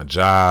lost my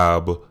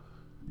job,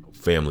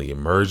 family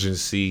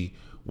emergency,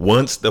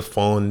 once the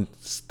fun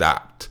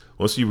stopped,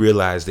 once you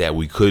realize that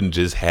we couldn't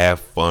just have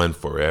fun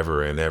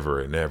forever and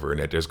ever and ever, and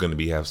that there's going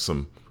to have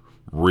some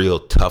real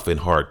tough and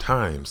hard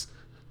times,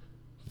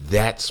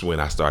 that's when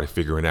I started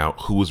figuring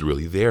out who was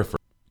really there for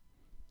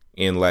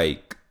me. And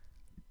like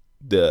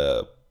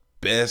the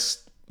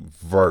best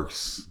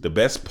verse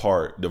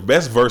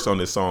on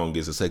this song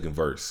is the second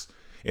verse.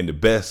 And the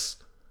best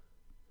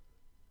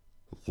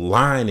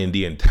line in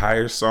the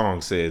entire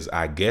song says,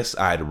 I guess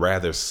I'd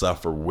rather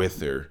suffer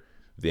with her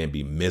than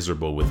be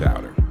miserable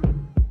without her.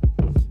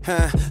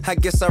 I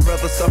guess I'd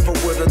rather suffer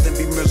with her than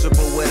be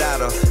miserable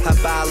without her. I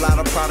buy a lot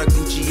of product,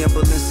 Gucci and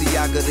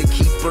Balenciaga, to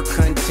keep her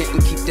content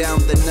and keep down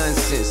the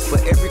nonsense.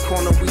 But every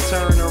corner we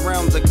turn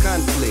around the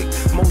conflict,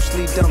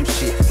 mostly dumb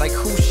shit, like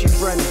who she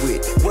run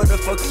with, where the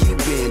fuck you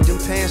been,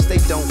 them pants they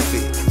don't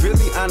fit.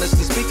 Really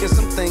honestly speaking,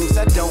 some things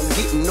I don't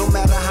get, and no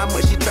matter how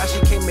much she tries,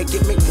 she can't make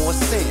it make more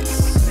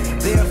sense.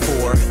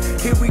 Therefore,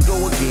 here we go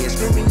again,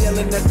 screaming,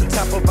 yelling at the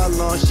top of our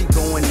lungs, she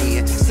going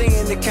in,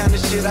 saying the kind of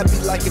shit I'd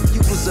be like, if you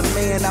was a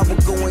man, I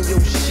would go in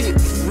your shit,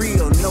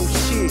 real, no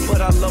shit.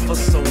 But I love her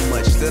so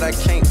much that I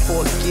can't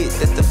forget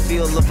that the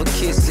feel of a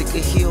kiss, it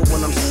could heal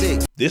when I'm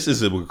sick. This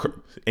is and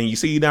you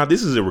see now,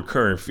 this is a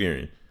recurring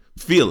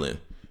feeling.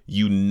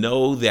 You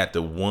know that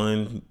the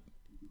one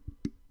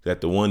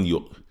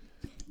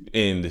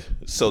and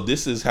so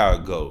this is how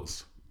it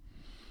goes.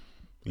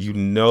 You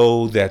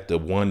know that the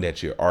one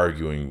that you're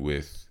arguing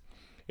with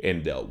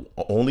and the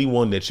only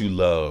one that you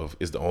love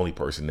is the only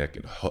person that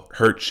can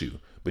hurt you.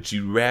 But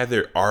you'd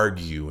rather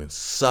argue and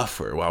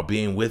suffer while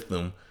being with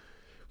them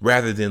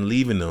rather than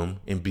leaving them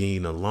and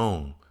being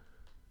alone.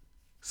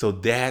 So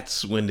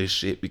that's when this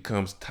shit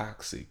becomes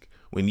toxic.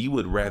 When you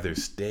would rather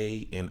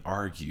stay and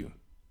argue.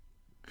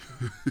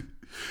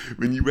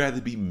 When you rather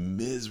be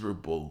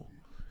miserable.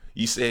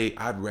 You say,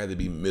 I'd rather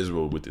be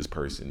miserable with this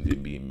person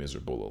than be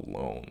miserable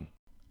alone.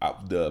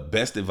 The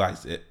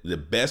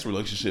best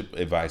relationship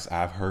advice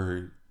I've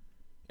heard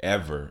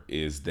ever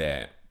is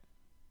that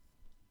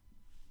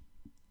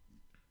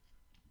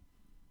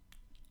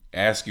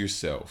ask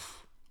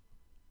yourself,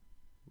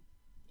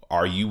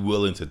 are you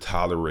willing to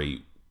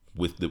tolerate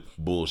with the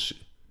bullshit?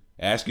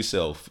 Ask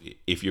yourself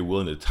if you're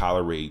willing to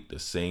tolerate the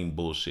same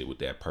bullshit with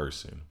that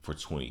person for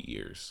 20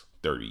 years,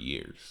 30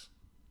 years.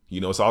 You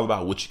know, it's all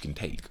about what you can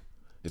take.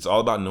 It's all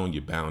about knowing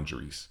your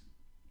boundaries.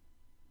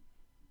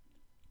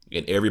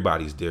 And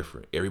everybody's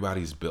different.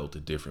 Everybody's built a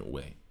different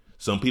way.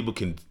 Some people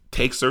can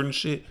take certain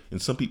shit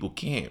and some people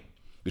can't.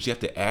 But you have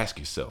to ask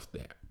yourself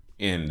that.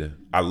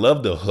 And I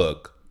love the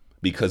hook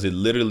because it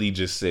literally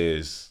just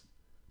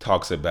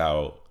talks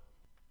about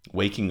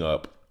waking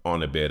up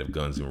on a bed of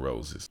Guns N'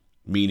 Roses.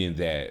 Meaning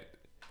that,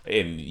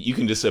 and you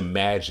can just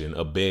imagine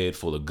a bed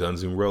full of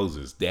Guns N'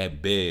 Roses.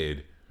 That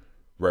bed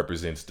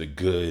represents the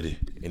good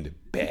and the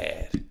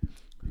bad.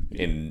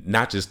 And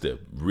not just the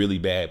really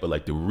bad, but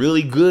like the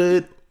really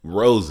good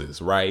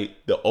roses, right?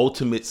 The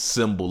ultimate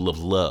symbol of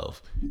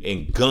love.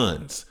 And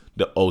guns,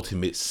 the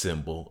ultimate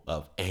symbol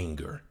of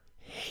anger,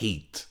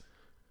 hate.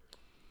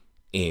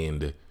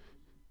 And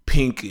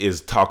Pink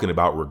is talking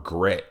about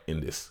regret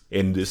in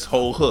this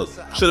whole hook.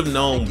 Should have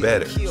known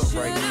better.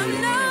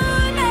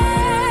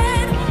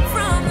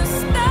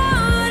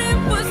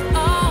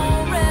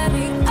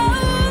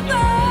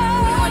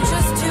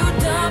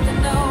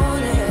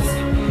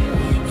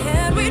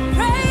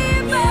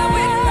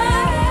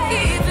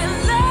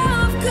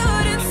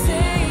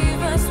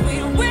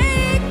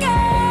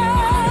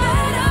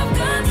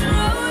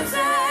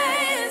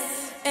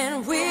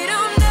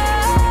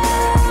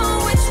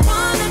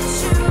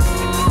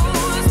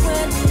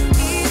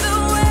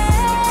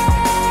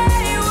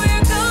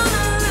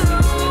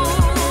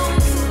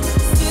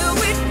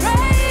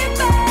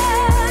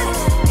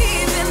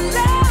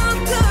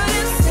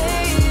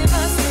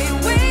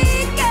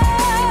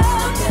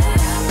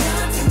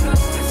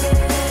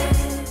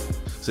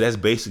 So that's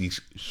basically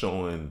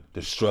showing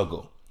the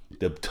struggle,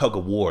 the tug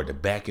of war, the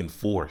back and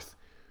forth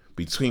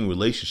between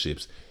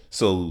relationships.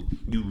 So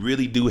you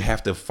really do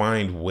have to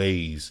find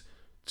ways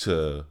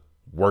to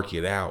work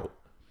it out.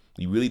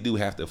 You really do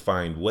have to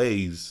find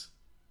ways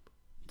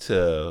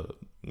to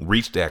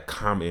reach that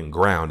common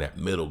ground, that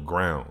middle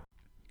ground.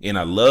 And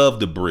I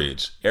love the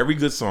bridge. Every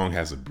good song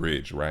has a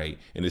bridge, right?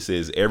 And it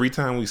says, every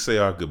time we say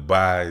our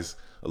goodbyes,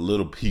 a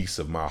little piece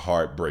of my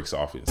heart breaks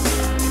off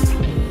inside.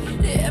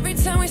 Every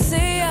time we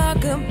say our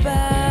goodbyes,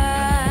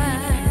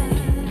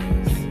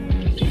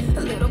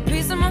 a little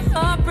piece of my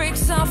heart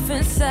breaks off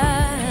inside.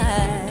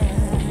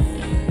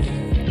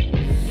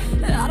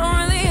 I don't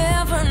really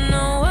ever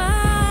know why.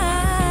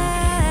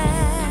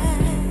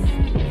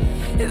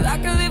 If I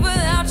could live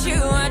without you,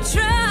 I'd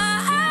try.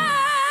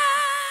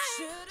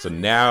 So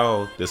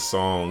now the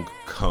song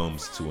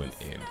comes to an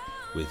end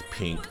with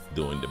Pink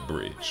doing the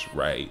bridge,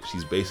 right?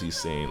 She's basically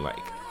saying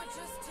like,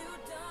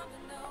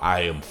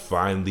 I am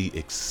finally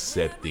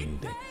accepting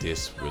that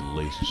this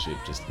relationship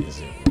just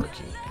isn't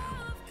working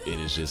out. It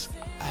is just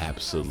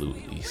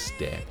absolutely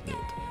stagnant.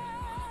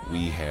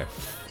 We have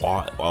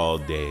fought all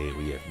day.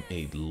 We have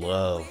made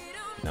love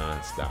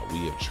nonstop.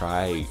 We have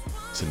tried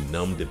to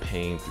numb the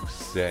pain through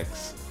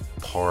sex,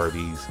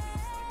 parties,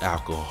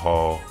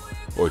 alcohol,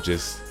 or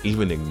just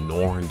even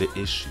ignoring the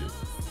issue.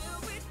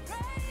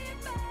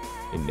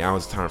 And now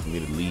it's time for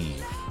me to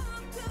leave.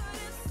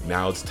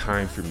 Now it's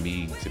time for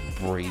me to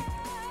break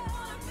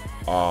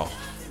off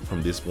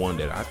from this one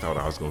that I thought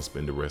I was going to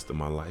spend the rest of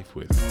my life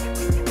with.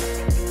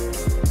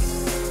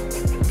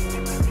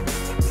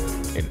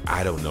 And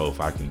I don't know if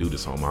I can do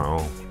this on my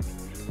own.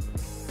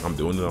 I'm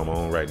doing it on my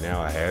own right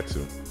now. I had to.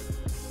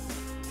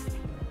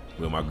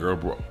 When my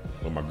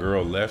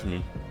girl left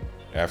me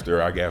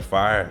after I got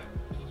fired,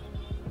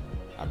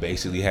 I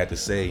basically had to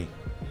say,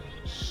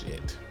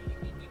 shit,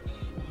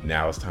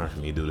 now it's time for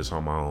me to do this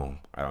on my own.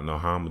 I don't know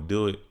how I'm going to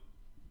do it,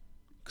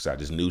 because I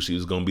just knew she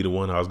was going to be the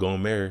one I was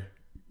going to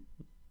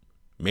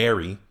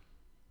marry.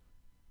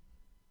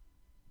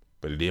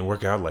 But it didn't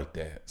work out like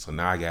that. So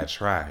now I got to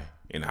try.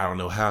 And I don't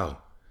know how.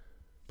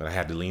 But I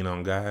had to lean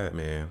on God,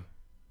 man.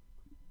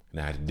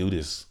 And I had to do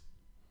this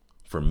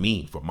for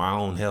me, for my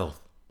own health.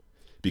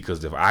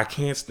 Because if I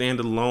can't stand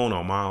alone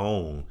on my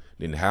own,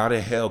 then how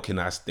the hell can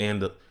I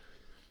stand up?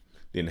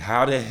 Then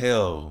how the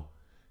hell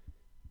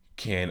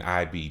can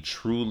I be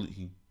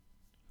truly...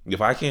 If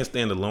I can't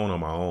stand alone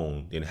on my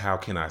own, then how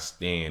can I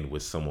stand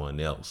with someone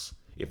else?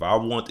 If I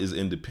want this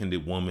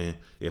independent woman,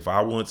 if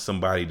I want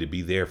somebody to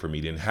be there for me,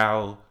 then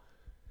how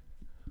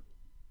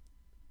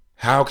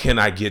can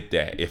I get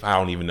that if I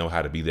don't even know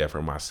how to be there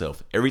for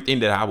myself? Everything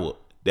that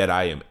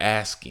I am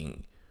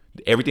asking,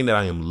 everything that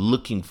I am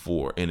looking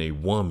for in a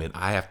woman,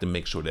 I have to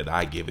make sure that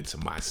I give it to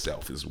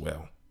myself as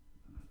well.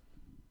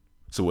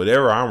 So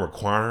whatever I'm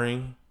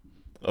requiring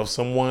of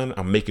someone,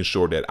 I'm making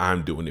sure that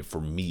I'm doing it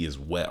for me as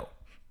well.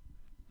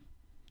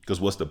 Because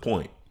what's the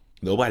point?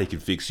 Nobody can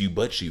fix you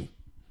but you.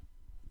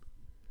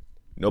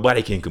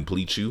 Nobody can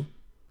complete you.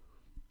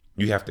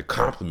 You have to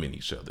complement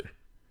each other.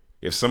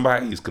 If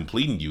somebody is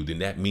completing you, then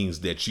that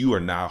means that you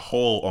are now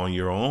whole on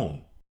your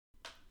own.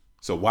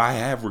 So why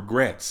have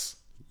regrets?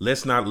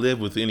 Let's not live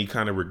with any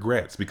kind of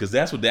regrets, because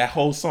that's what that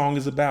whole song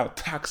is about.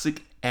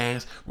 Toxic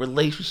ass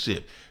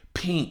relationship.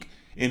 Pink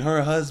and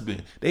her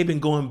husband, they've been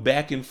going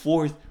back and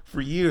forth for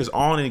years,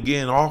 on and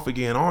again, off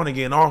again, on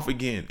again, off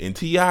again. And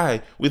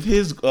T.I. with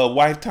his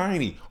wife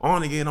Tiny,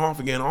 on again, off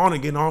again, on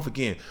again, off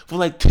again, for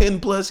like 10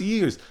 plus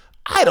years.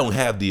 I don't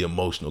have the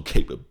emotional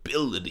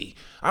capability.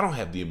 I don't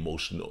have the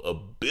emotional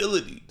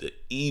ability to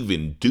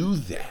even do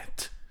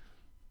that.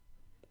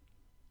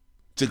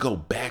 To go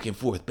back and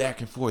forth,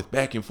 back and forth,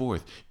 back and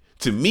forth.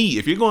 To me,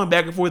 if you're going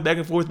back and forth, back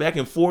and forth, back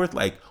and forth,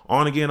 like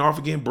on again, off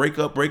again, break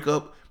up, break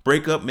up,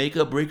 break up, make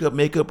up, break up,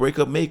 make up, break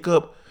up, make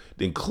up,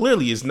 then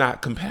clearly it's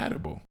not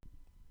compatible.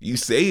 You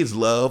say it's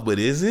love, but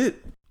is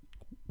it?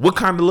 What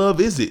kind of love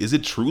is it? Is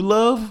it true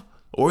love,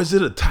 or is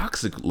it a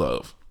toxic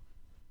love?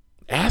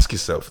 Ask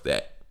yourself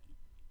that.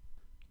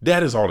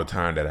 That is all the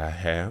time that I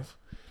have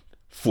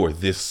for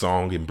this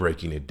song and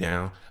breaking it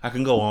down. I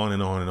can go on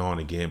and on and on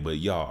again, but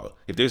y'all,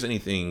 if there's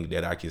anything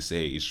that I can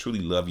say, is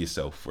truly love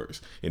yourself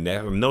first. And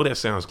that, I know that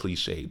sounds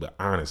cliche, but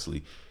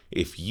honestly,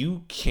 if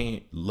you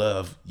can't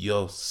love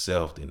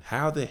yourself, then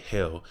how the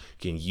hell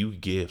can you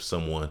give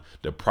someone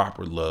the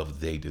proper love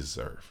they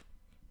deserve?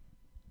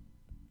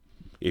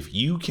 If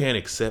you can't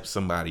accept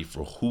somebody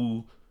for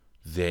who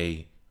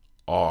they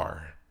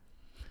are,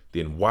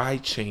 then why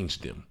change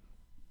them?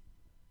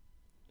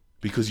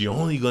 Because you're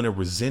only going to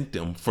resent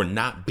them for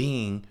not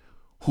being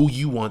who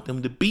you want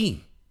them to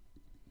be.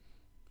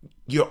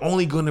 You're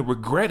only going to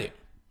regret it.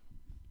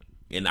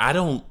 And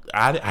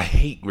I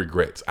hate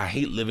regrets. I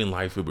hate living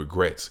life with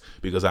regrets,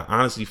 because I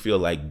honestly feel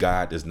like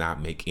God does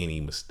not make any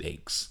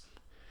mistakes.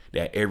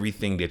 That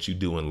everything that you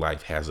do in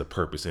life has a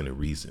purpose and a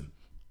reason.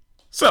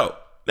 So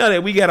now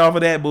that we got off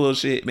of that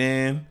bullshit,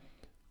 man,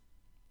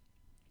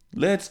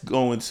 let's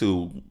go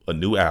into a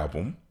new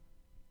album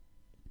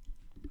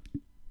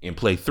and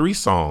play 3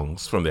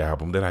 songs from the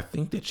album that I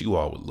think that you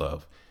all would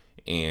love.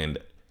 And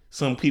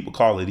some people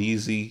call it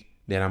easy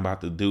that I'm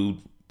about to do,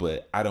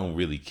 but I don't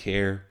really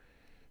care,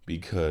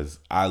 because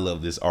I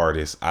love this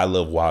artist. I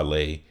love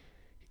Wale.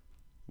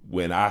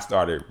 when I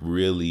started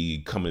really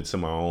coming to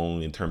my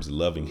own in terms of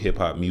loving hip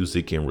hop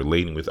music and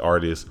relating with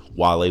artists,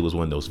 Wale was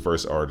one of those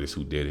first artists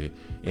who did it.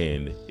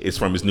 And it's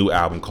from his new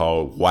album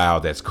called Wow,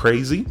 That's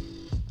Crazy.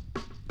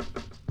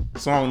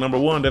 Song number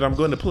 1 that I'm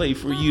going to play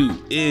for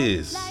you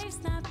is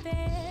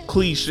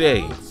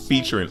Cliche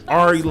featuring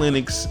Ari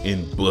Lennox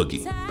and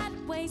Boogie.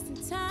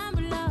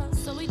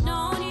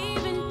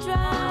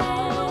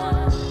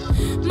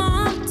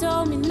 Mom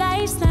told me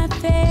life's not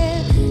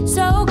fair.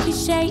 So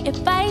cliche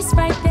advice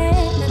right there.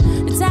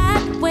 It's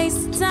hard to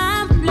waste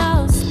time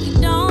lost.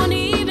 We don't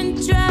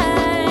even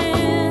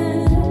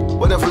try.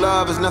 What if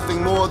love is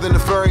nothing more than a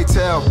fairy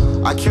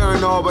tale? I care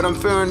and all, but I'm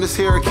fearing this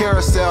here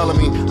carousel. I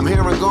mean, I'm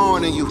hearing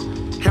going and you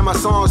hear my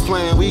songs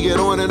playing. We get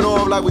on and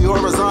off like we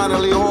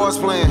horizontally horse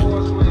playing.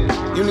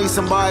 You need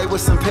somebody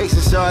with some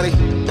patience, shawty.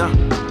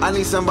 I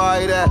need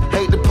somebody that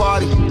hate the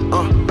party.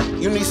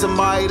 You need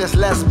somebody that's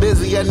less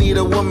busy. I need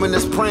a woman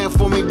that's praying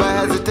for me but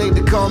hesitate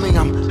to call me.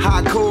 I'm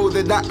high cool,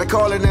 the doctor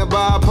calling it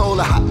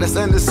bipolar. Hot that's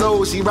in the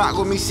soul, she rock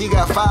with me, she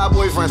got 5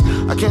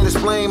 boyfriends. I can't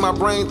explain my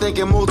brain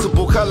thinking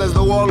multiple colors,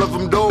 though all of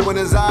them do with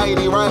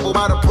anxiety, rival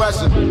my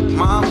depression.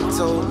 Mama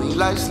told me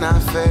life's not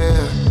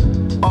fair.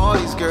 All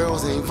these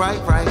girls ain't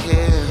right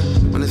here.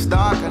 When it's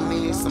dark, I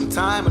need some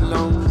time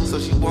alone so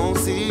she won't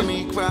see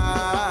me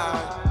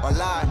cry or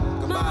lie.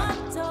 Goodbye.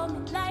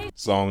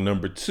 Song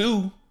number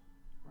 2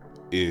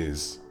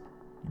 is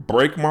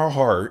Break My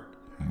Heart,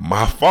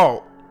 My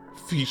Fault,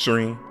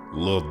 featuring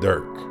Lil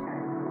Durk.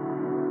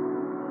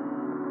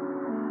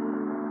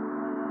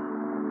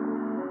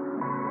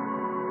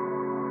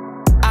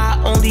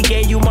 Only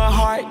gave you my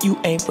heart, you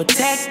ain't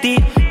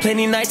protected.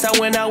 Plenty nights I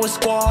went out with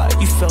squad,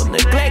 you felt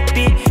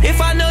neglected.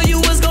 If I know you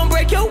was gonna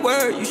break your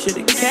word, you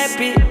should've kept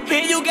it.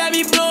 And you got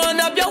me blowing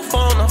up your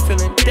phone, I'm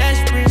feeling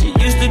desperate. You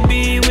used to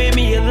be with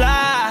me a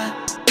lot,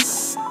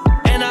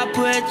 and I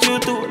put you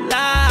through a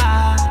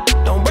lot.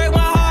 Don't break my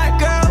heart,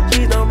 girl,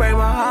 please don't break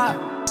my heart.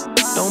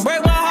 Don't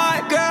break my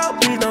heart, girl,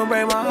 please don't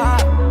break my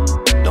heart.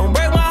 Don't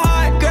break my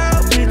heart,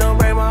 girl, please don't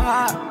break my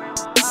heart.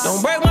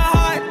 Don't break my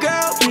heart,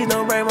 girl, please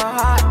don't break my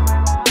heart.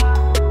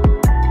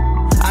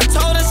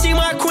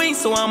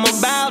 So I'ma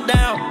bow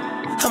down.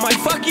 I might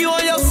fuck you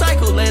on your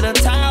cycle, lay the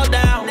towel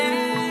down.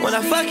 When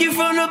I fuck you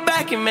from the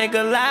back and make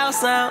a loud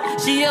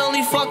sound. She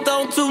only fucked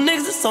on 2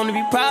 niggas, it's something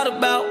to be proud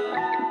about.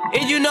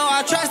 And you know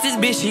I trust this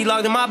bitch, she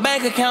logged in my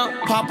bank account.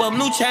 Pop up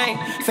new chain,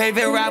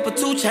 favorite rapper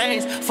 2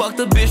 Chainz. Fuck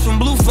the bitch from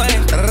Blue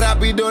Flame.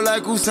 Rapido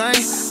like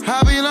Usain.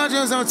 I be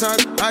lunching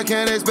sometimes, I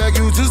can't expect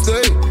you to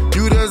stay.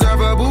 You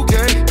deserve a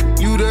bouquet,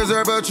 you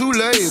deserve a true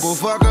label.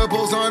 Fuck a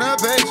post on a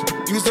page,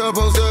 you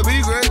supposed to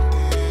be great.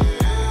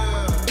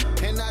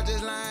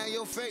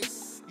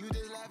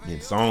 And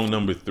song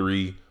number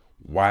 3,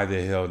 Why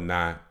the Hell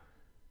Not,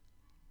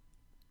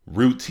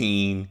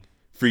 Routine,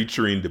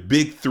 featuring the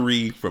big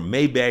 3 from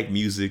Maybach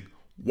Music,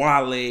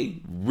 Wale,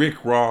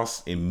 Rick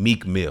Ross, and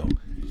Meek Mill.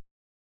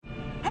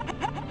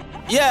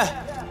 Yeah,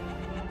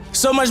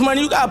 so much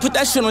money, you gotta put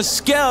that shit on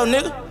scale,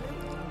 nigga.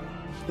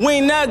 We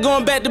ain't not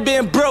going back to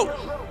being broke.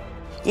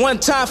 One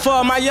time for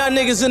all my young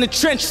niggas in the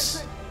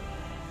trenches.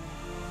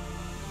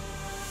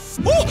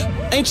 Woo!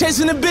 Ain't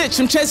chasing a bitch,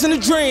 I'm chasing a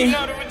dream. You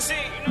know the routine.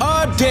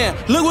 Oh damn,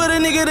 look what a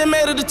nigga that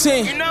made of the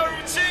team. You know the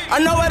routine. I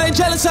know why they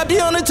jealous, I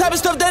be on the type of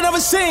stuff they never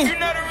seen. You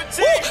know the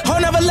routine. Whole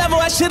never level,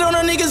 I shit on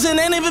the niggas and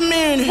ain't even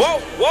mean it. Whoa,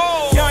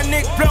 whoa. Young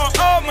nigga blowing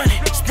all money,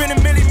 spend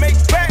a million, make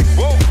back.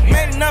 Whoa.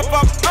 Made enough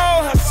off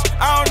all hustle,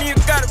 I don't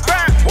even gotta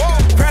rap.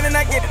 Grinding,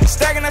 I get it,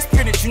 stacking, I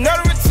spin it, you know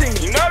the routine.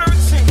 You know the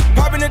routine.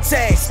 Popping the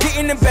tags,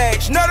 getting the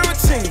bags, you know the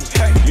routine.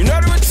 Hey, you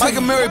know the routine.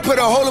 Michael Murray put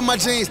a hole in my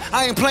jeans.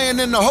 I ain't playing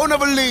in the whole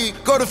nother league.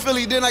 Go to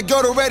Philly, then I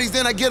go to Reddy's,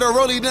 then I get a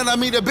rollie, then I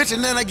meet a bitch,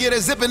 and then I get a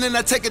zip, and then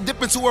I take a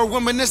dip into her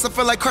reminisce. I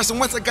feel like Carson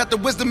once I got the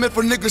wisdom in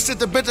for niggas shit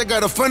the bitch. I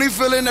got a funny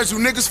feeling that you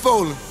niggas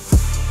falling.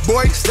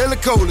 Boy, still the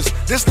coldest.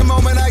 This the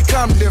moment I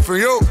come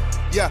different, yo.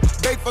 Yeah,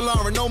 bait for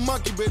Lauren, no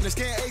monkey business.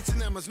 Can't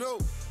H&M us, no.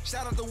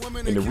 Shout out to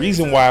women. And the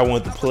reason why I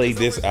want to play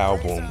this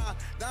album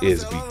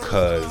is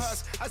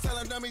because I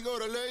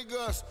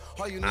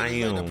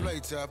am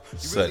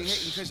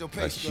such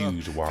a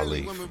huge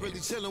Wale fan.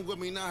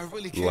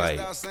 Like,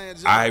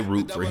 I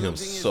root for him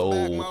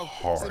so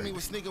hard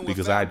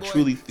because I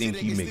truly think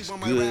he makes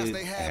good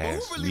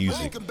ass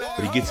music, but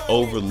he gets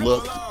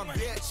overlooked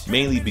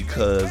mainly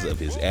because of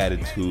his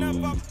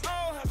attitude,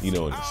 you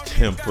know, and his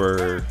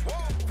temper.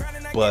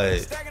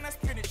 But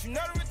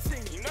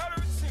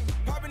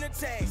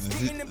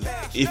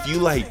if you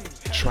like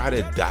try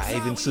to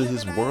dive into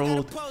his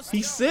world,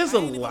 he says a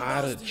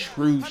lot of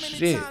true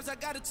shit,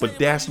 but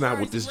that's not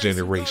what this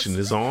generation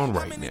is on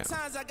right now.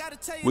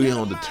 We're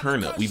on the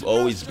turn up. We've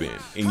always been,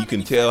 and you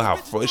can tell how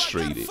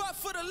frustrated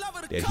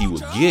that he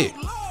would get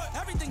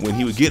when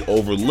he would get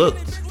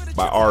overlooked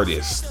by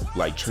artists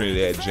like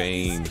Trinidad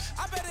James,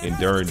 and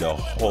during the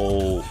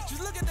whole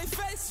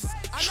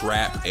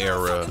trap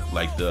era,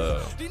 like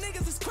when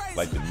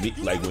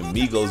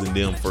Migos and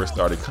them first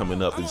started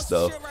coming up and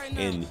stuff,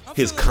 and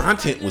his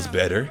content was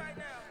better,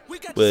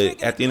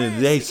 but at the end of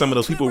the day, some of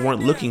those people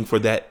weren't looking for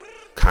that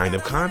kind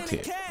of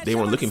content. They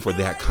weren't looking for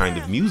that kind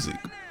of music.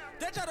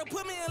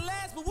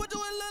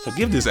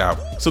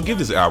 So give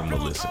this album a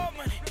listen.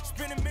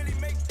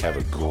 Have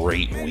a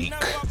great week.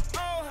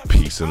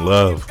 Peace and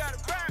love.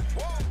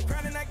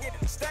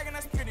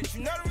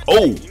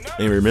 Oh,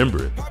 and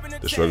remember,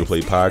 the Struggle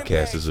Play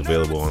podcast is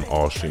available on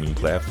all streaming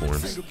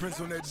platforms: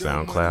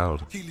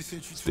 SoundCloud,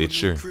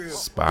 Stitcher,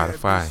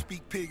 Spotify,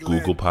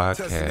 Google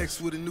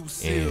Podcasts,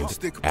 and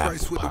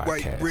Apple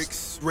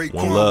Podcasts.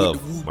 One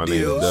love. My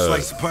name is Doug.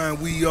 Slice of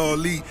pine, we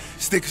all eat.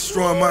 Stick a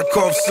straw in my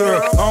cough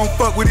syrup. I don't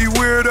fuck with these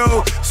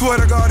weirdos. Swear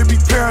to God, to be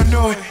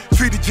paranoid.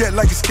 Treat the jet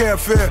like it's cab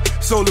fare.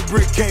 Solar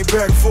brick came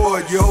back for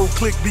it. Your whole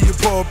clique be your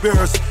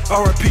pallbearers.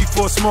 R.I.P.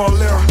 for a small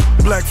error.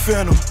 Black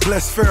Phantom,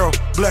 Bless Pharaoh,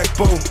 Black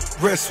Bow,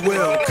 rest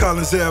well.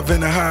 Collins Ave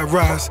in a high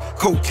rise.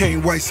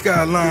 Cocaine, white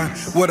skyline.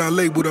 What I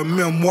labeled a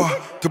memoir.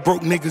 The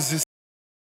broke niggas is